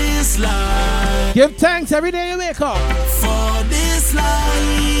for this life, Give thanks every day you wake up. for this life.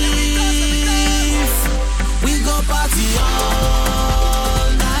 We go party all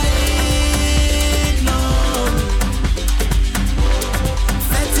night long,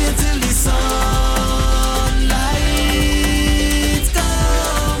 fete till the sunlight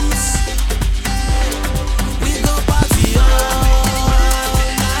comes. We go party all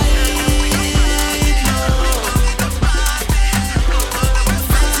night long,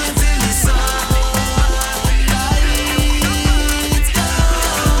 fete till the sunlight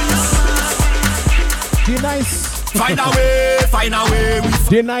comes. D-Nice. Find a way,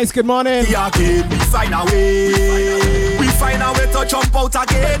 D-Nice, good morning. again. We find a way. We find a way to jump out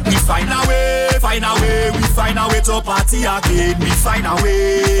again. We find a way. We find a way to party again. We find a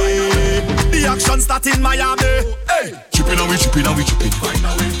way. The action start in Miami. Hey, chipping and we chipping.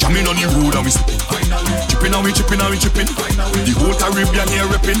 Jamming on the road and we slipping. Chipping and we chipping. The whole Caribbean here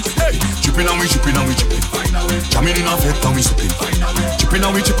ripping. Hey, chipping and we chipping. Jamming in a vet and we slipping. Chipping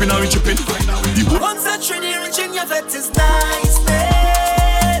and we chipping. The whole Once a trinity reaching your vet is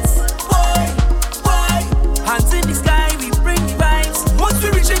niceness. Boy, hands in the sky, we bring the vibes. Once we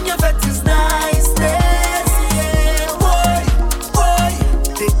reach in your vet is niceness. Yeah, boy,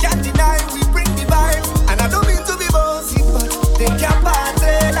 they can't deny we bring the vibes. And I don't mean to be bossy, but they can't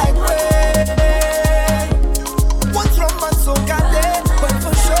party like we. What's wrong, man, so can they? But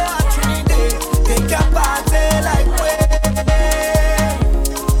for sure, at Trinity, they can't party like we.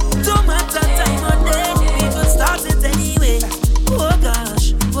 Don't matter time of day.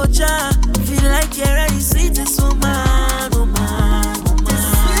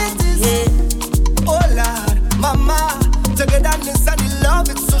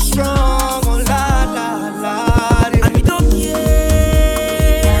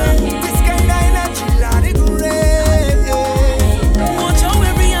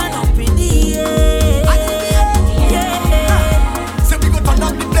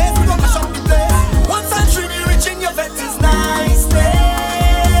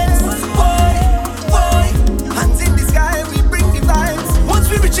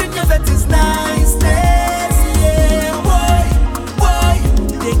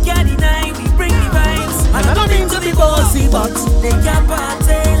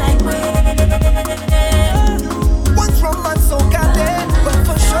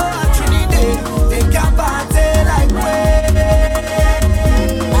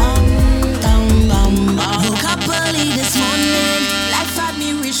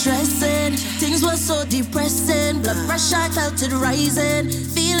 started rising,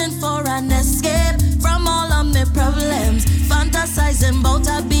 feeling for an escape from all of my problems. Fantasizing about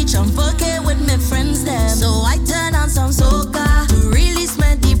a beach and fucking with my friends them. So I turn on some soca to release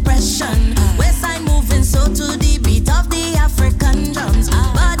my depression. West side moving so to the beat of the African drums.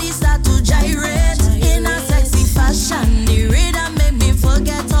 Body start to gyrate in a sexy fashion. The rhythm make me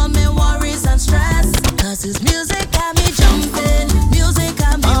forget all my worries and stress. Cause this music got me jumping, music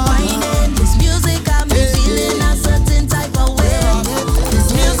got me whining. This music got me feeling a certain type of way.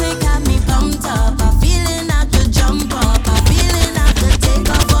 This music got me pumped up, I'm feeling I could jump up, I'm feeling I could take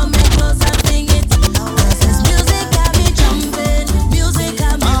off all my clothes and sing it. Cause this music got me jumping, music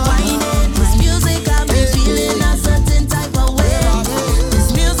got me whining. This music got me feeling a certain type of way.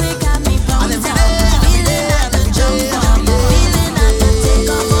 This music got me pumped up, I'm feeling I could jump up, I'm feeling I could take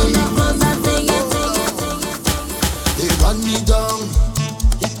off all my clothes and sing it. They run me down,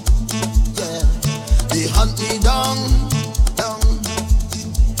 yeah. They hunt me down, down.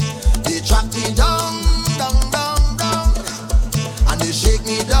 They track me down, down, down, down. And they shake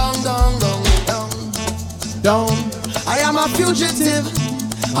me down, down, down, down, down. I am a fugitive,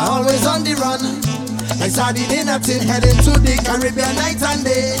 I always on the run. Like sardine in a tin, heading to the Caribbean night and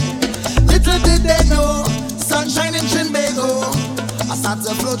day. Little did they know, sunshine in Trinbago. I start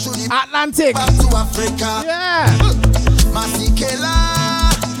to flow through the Atlantic back to Africa. Yeah. Masikela,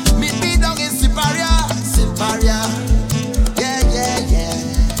 meet me down in Siparia, Siparia. Yeah, yeah, yeah.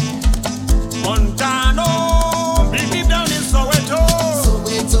 Montano, meet me down in Soweto.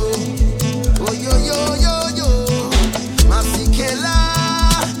 Soweto. Oh, yo, yo, yo, yo. Masikela,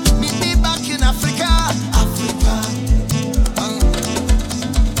 meet me back in Africa, Africa.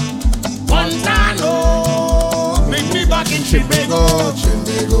 Montano, meet me back in Trinbago.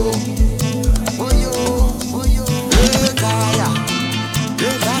 Trinbago. Oh, yo, oh, yo. Kaya,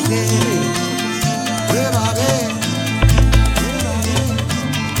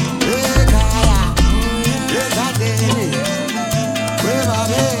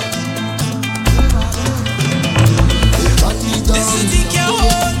 This city can't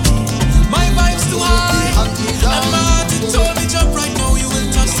hold me. My vibe's too high. And my heart it told me jump right now, you will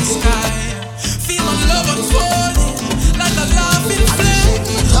touch the sky. Feel my love unfolding like a laughing flame.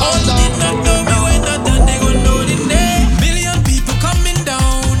 All did not know me when not done, they gon' know the name. Million people coming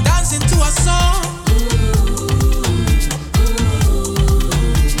down, dancing to a song.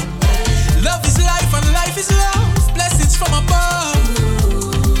 Love is life and life is love. Blessings from above.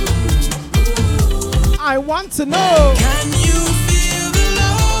 I want to know. Can you feel the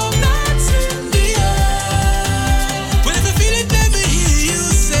love that's in the air? Well, if you feel it, let me hear you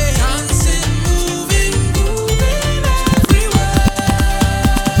say, dancing, moving, moving everywhere.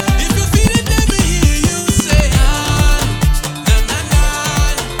 If you feel it, let me hear you say, na na na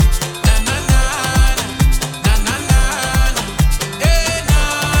na na na na na, eh na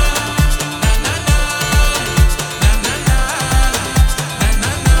na na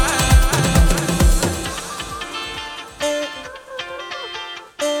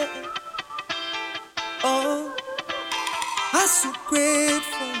Oh, I'm so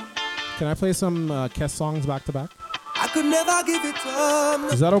grateful. Can I play some Kes songs back to back? I could never give it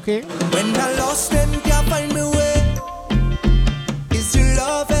up. Is that okay? When I lost and can't find my way, is your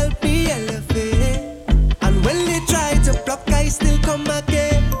love help me elevate? And when they try to block, I still come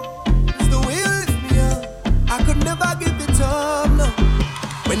again. It's the way you lift me up. I could never give it up, no.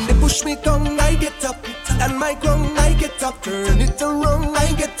 When they push me down, I get up. And my ground, I get up. Turn it around,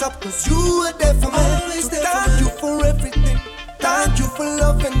 I get up. Cause you are there for me. Always there. Thank you for everything. Thank you for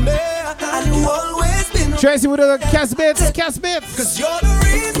loving me. And you always been Tracy with the Kes bits, Kes bits. Cause you're the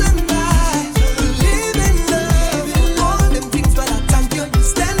reason I live in love. All them things, but I thank you. You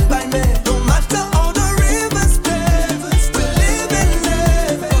stand by me. No matter all the rivers spread, we live in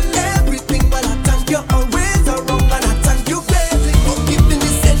love. For everything, but I thank you. Always around, and I thank you greatly. For giving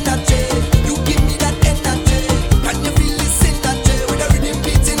this energy. You give me that energy. Can you feel this energy? With the rhythm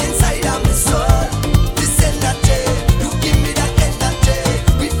beating inside of my soul. This energy. You give me that energy.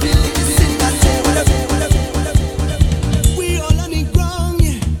 We feel this energy. We all on the ground.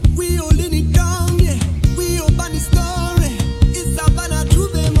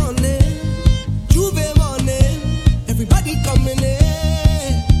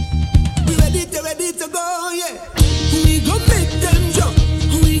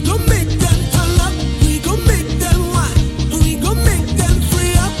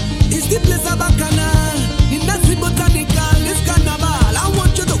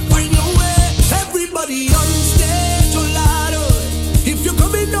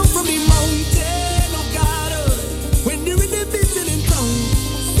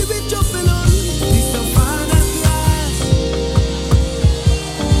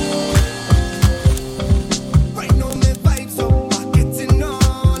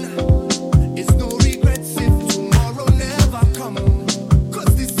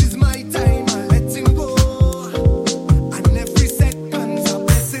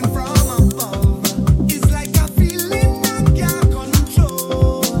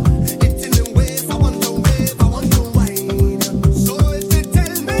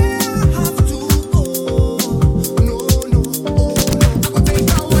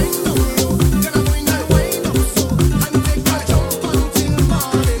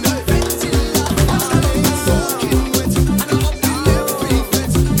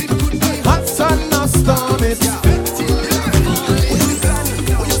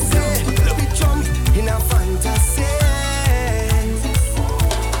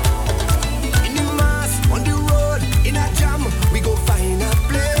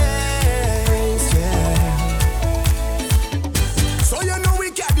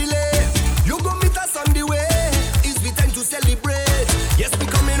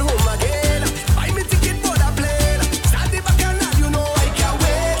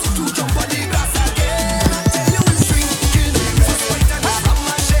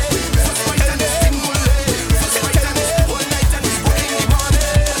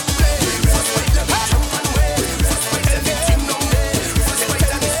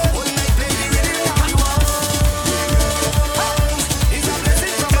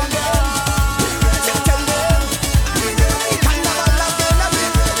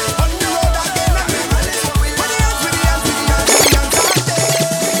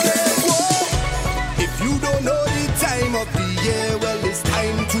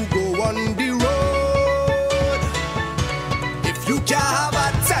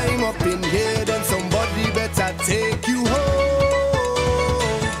 time up in here, then somebody better take you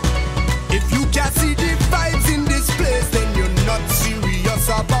home. If you can't see the vibes in this place, then you're not serious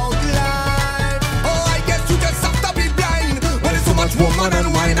about life. Oh, I guess you just have to be blind. When there's so much woman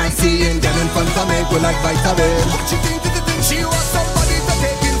and wine I see in girl in front of me, go like vitamin. What she think to the thing she wants somebody to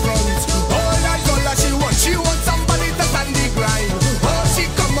take in front. All that she wants somebody to stand the grind. Oh, she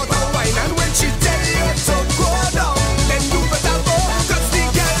come out of wine and when she tell you to go down, then you better go. Cause the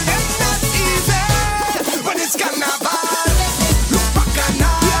girl is not easy when it's carnival. Look back and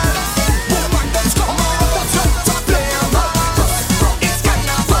now, woman just come out to play a man. It's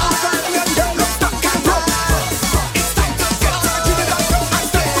carnival. Look back and now, it's time to get give it up and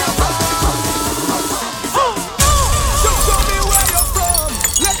play a man. So show me where you're from,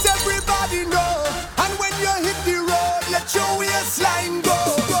 let everybody know. And when you hit the road, let your waistline go.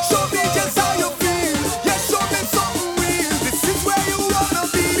 Show me just how you feel, yeah, show me something real. This is where you wanna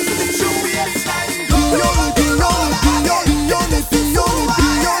be. Show me waistline go.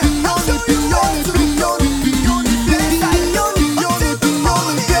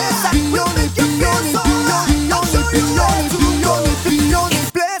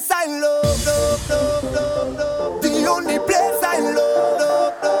 Place I love, the only place I love,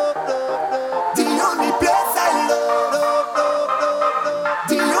 the only place I love,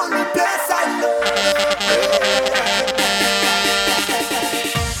 the only place I love.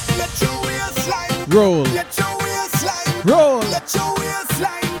 Let your waistline Roll. let your waistline Roll. let your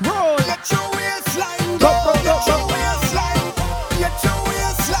waistline Roll. let your waistline Go, go. go, go, Let your go. waistline, let your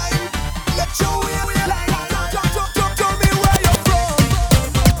waistline, let your waistline. Tell me where you're from.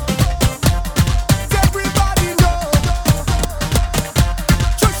 Everybody know.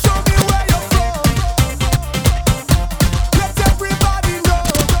 Just show me where you're from. Let everybody know.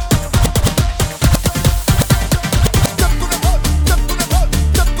 Step to the hood, step to the hood,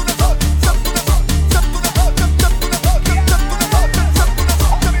 step to the hood, step to the hood, step to the hood, step to the hood, step to the hood, step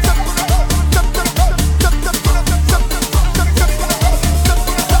to the hood, step to the hood, step to the hood, step to the hood, step to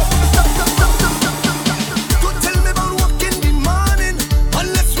the hood, Don't tell me about work in the morning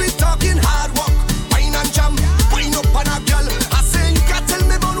unless we talking hard work. Wine and jam, wine up on a girl. I say you can't tell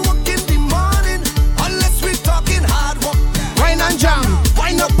me about work in the morning unless we talking hard work. Wine and jam,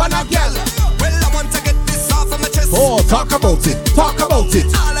 wine up on a girl. Well, I want to get this off of my chest. Oh, talk about it. Talk about it.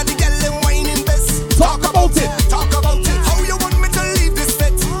 All of the girl them whining best. Talk about it. Talk about it. How you want me to leave this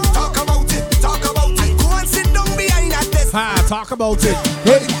set? Talk about it. Talk about it. Go and sit down behind a desk. Ha, talk about it.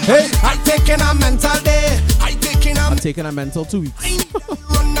 Hey, hey. I taking a mental day. I taking a I'm taking a mental 2 weeks.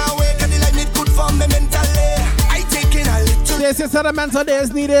 run away. Cause the life need good for me mentally. I taking a little Yes, yes, a mental day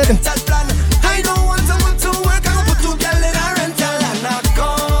is needed. mental plan. I don't want to work. I put two girl in a rental and I'm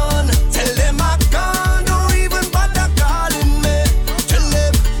gone. Tell them I'm gone. Don't even bother calling me.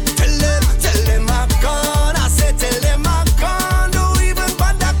 Tell them I'm gone. I say tell them I'm gone. Don't even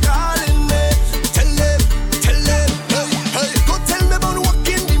bother calling me. Tell them, hey, go tell me about work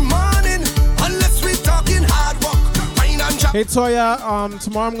in the morning unless we talking hard work. Fine and job. Hey, Toya,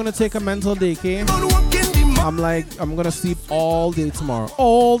 tomorrow I'm gonna take a mental day, okay? About work in the morning. I'm gonna sleep all day tomorrow.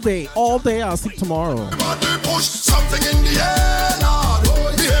 All day. I'll sleep tomorrow. Everybody push something in the air, Lord.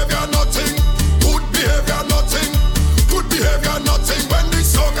 Behavior nothing, good behavior nothing, good behavior nothing. When the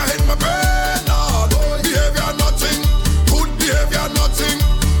soca hit my brain, Lord. Behavior nothing, good behavior nothing,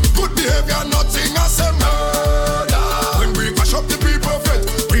 good behavior nothing. I say murder. When we mash up the people fed,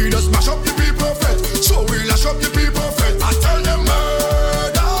 we just mash up the people fed. So we lash up the people fed. I tell them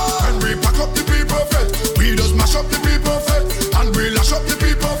murder. When we pack up the people fed, we just mash up the people fed, and we lash up the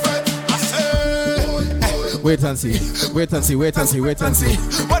people fed. I say. Wait and see.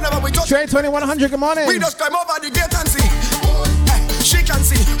 Whenever we touch, Trade 2100, good morning. we just climb over the gate and see. She can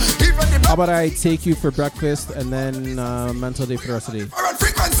see. Even the How about I take you for breakfast and then mental day for the rest of the day? current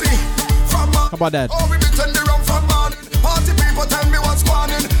frequency. From How about that? oh, we be turn the round from morning. Party people tell me what's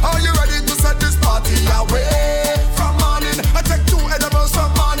going on. Are you ready to set this party away? From morning, I take 2 edibles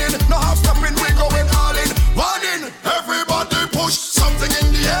from morning. No half stopping, we going all in. Morning, Everybody push something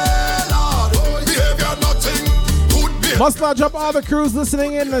in the air, Lord. Behavior nothing, good behavior. Must lodge up all the crews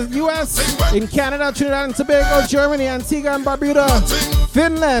listening in the US, in Canada, Trinidad and Tobago, Germany, Antigua and Barbuda,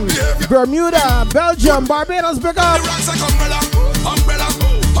 Finland, Bermuda, Belgium, Barbados, big up. Rocks like umbrella, umbrella,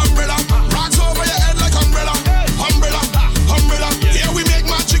 umbrella. Rocks over your head like umbrella, umbrella, umbrella. Here we make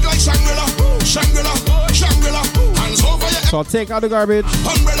magic like Shangri-La, Shangri-La, Shangri-La. Hands over your head, So I'll take out the garbage,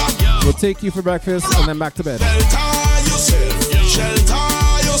 umbrella. we'll take you for breakfast, and then back to bed. Shelter yourself, shelter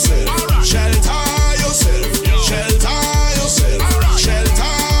yourself, shelter yourself, shelter yourself, shelter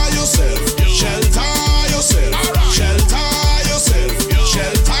yourself, shelter yourself, shelter yourself,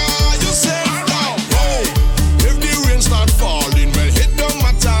 shelter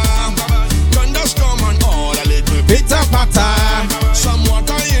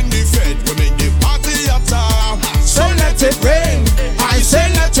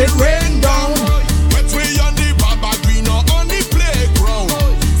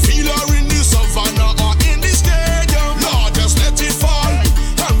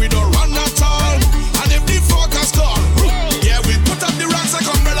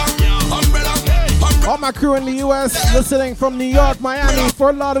my crew in the US, listening from New York, Miami,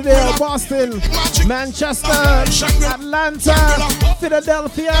 Fort Lauderdale, Boston, Manchester, Atlanta,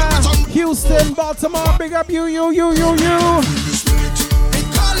 Philadelphia, Houston, Baltimore. Big up you.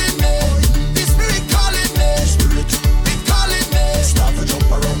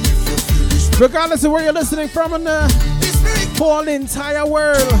 Regardless of where you're listening from in the whole entire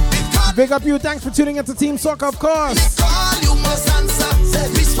world, big up you. Thanks for tuning into Team Soca, of course. Call, you must answer.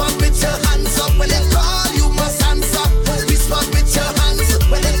 Respond with your hands up. When they call, you must answer. Respond with your hands up.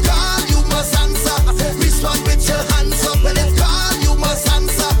 When they call, you must answer. Respond with your hands up. When they call, you must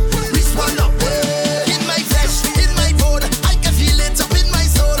answer. Respond up. In my flesh, in my bone, I can feel it up in my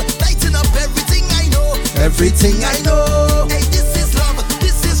soul. Lighting up everything I know. Everything I know. Hey, this is love.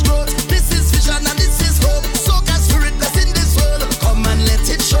 This is growth. This is vision and this is hope. Soca spirit that's in this world. Come and let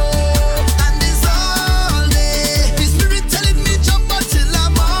it show.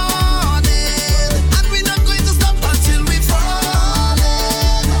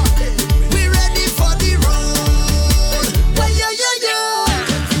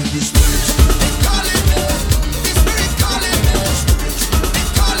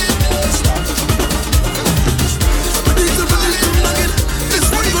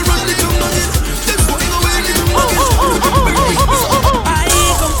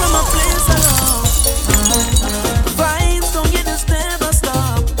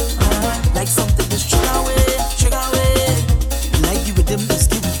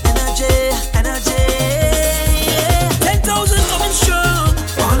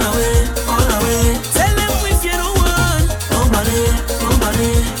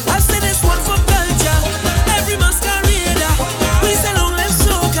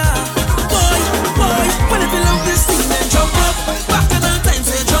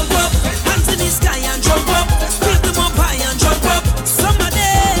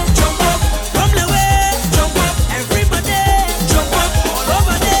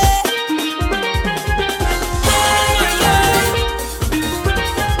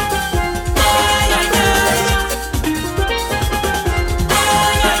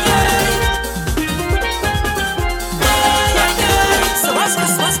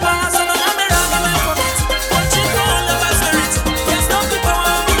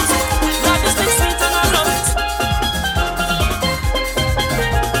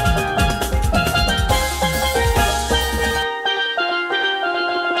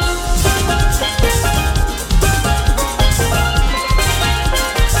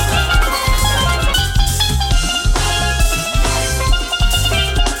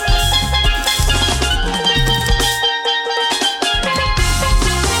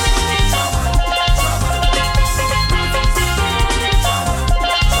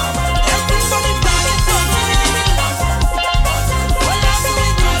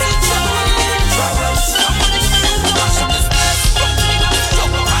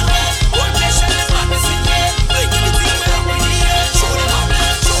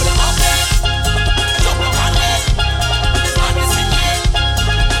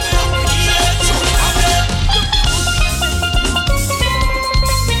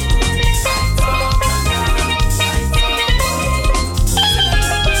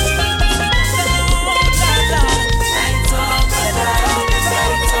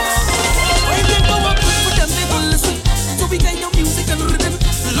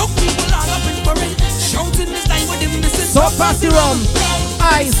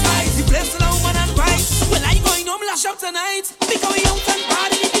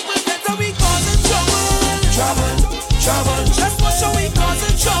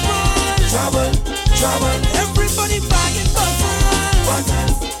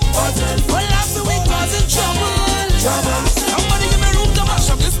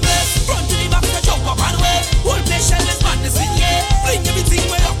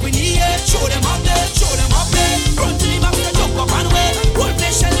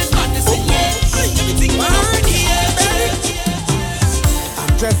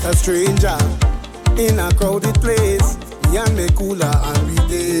 Stranger in a crowded place, me and me cooler and we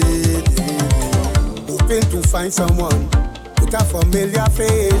did. Hoping to find someone with a familiar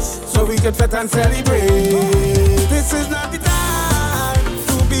face, so we can fit and celebrate. This is not the time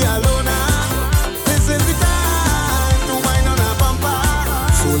to be alone. This is the time to wine on a bumper.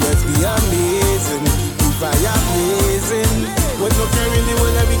 So let's be amazing, keep fire blazing. With no care in the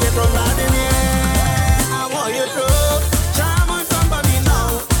world, let me get on bad in here. I want you to.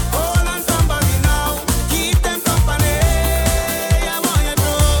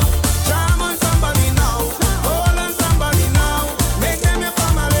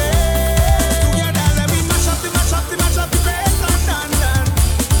 Together, let me mash up the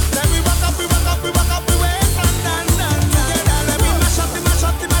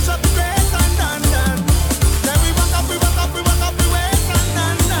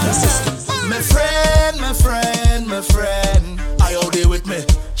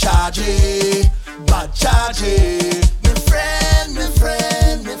chargy, bad chargy. Me friend, me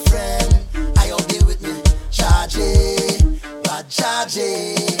friend, me friend. I hope you with me. Chargy, bad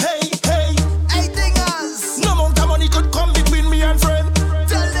chargy. Hey, hey, hey, thingers. No amount of money could come between me and friend.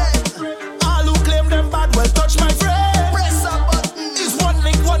 Tell them. All who claim them bad, well, touch my friend. Press a button. It's one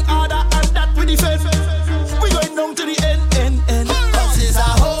link, one order, and that we defend. We going down to the end. Cause it's a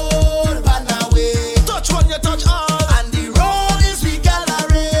whole banner way. Touch one, you touch all. And the road is we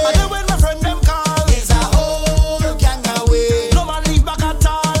gallery. And then when my friend them call, it's a whole gang away. no man leave back at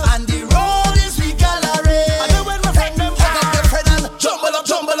all. And the road is we gallery. And then when my friend them Hug up your friend and jumble up,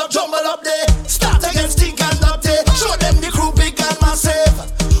 jumble up, jumble up there. Start against stink and up there. Show them the crew big and massive.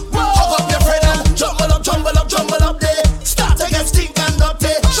 Hug up your friend and jumble up, jumble up, jumble up there. Start against stink and up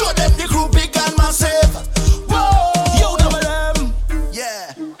there. Show them the crew big and massive. Yo, double them.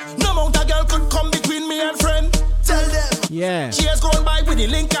 Yeah. No amount of girl could come between me and friend. Tell them. Yeah. She has gone by with the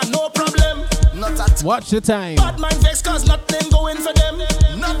link and no problem. Not at Watch the time. Bad man vex cause nothing going for them.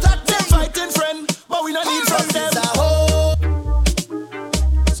 not at them. Fighting friend, but we don't need from them. It's a whole.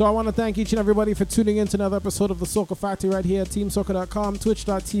 So I want to thank each and everybody for tuning in to another episode of the Soca Factory right here at TeamSoca.com,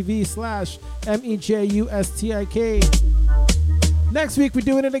 twitch.tv/MEJUSTIK. Next week we're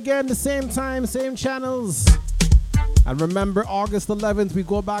doing it again, the same time, same channels. And remember, August 11th, we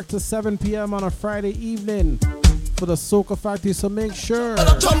go back to 7 p.m. on a Friday evening for the Soca Factory. So make sure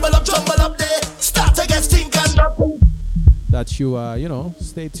Jumble up there. Start against stink and up. that you,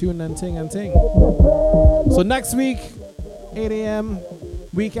 stay tuned and ting and ting. So next week, 8 a.m.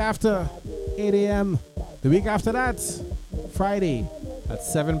 Week after, 8 a.m. The week after that, Friday at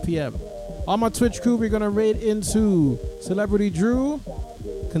 7 p.m. On my Twitch crew, we're going to raid into Celebrity Drew.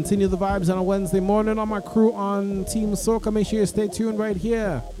 Continue the vibes on a Wednesday morning. On my crew on Team Soca, make sure you stay tuned right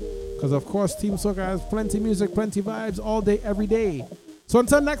here. Because, of course, Team Soca has plenty music, plenty vibes all day, every day. So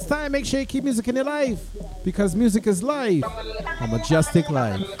until next time, make sure you keep music in your life. Because music is live on Mejustik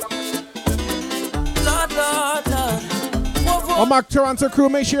Live. On my Toronto crew,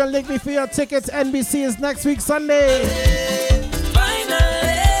 make sure you link me for your tickets. NBC is next week, Sunday.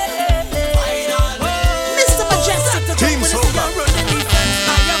 Mr. Mejustik, Team Soca. I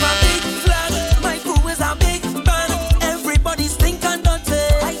have a big flag. My crew is a big band. Everybody's thinking dirty.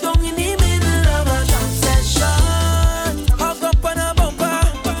 I don't in the middle of a jam session. Hug up on a bumper.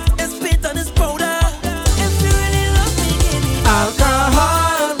 It's spit on his powder. If you really love me, give me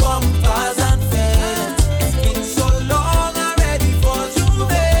alcohol, bumpers and fades. It's been so long, I'm ready for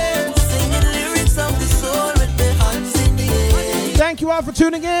juvenile. Singing lyrics of the soul with the hands in the air. Thank you all for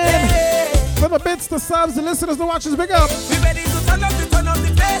tuning in. From the bits, the subs, the listeners, the watchers, big up. We ready to turn up the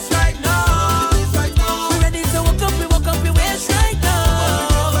bass right now. We ready to walk up your waist right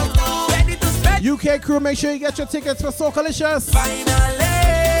now. Ready to spread. UK crew, make sure you get your tickets for Socalicious.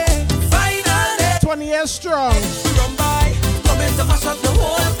 Finally. 20 years strong. We run by, coming to mash up the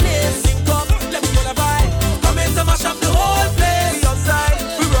whole place. Link up, let me go to buy. Coming to mash up the whole place. We outside,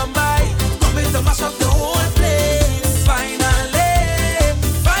 we run by, coming to mash up the whole place. Finally.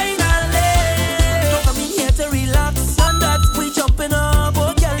 Don't come in here to relax. On that, we jumping up.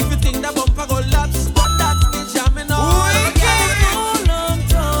 Oh, girl, if you think that bumper go laps, on that, we jamming up. Long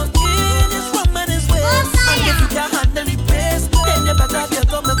talking, it's rum and it's waste. And if you can't handle the pace, then you better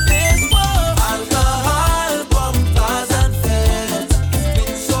get on the face. Alcohol, bumpers and fades. It's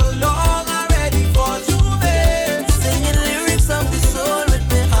been so long, I'm ready for juvenile. Singing lyrics of the soul with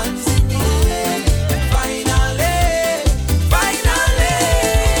my hands in the air. Finally.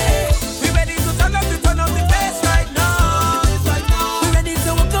 We ready to turn up the bass right now. We ready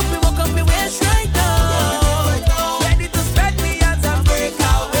to walk up your waist right now. Ready to spread me hands and break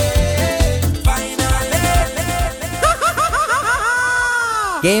away. Finally.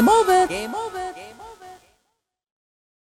 Game over.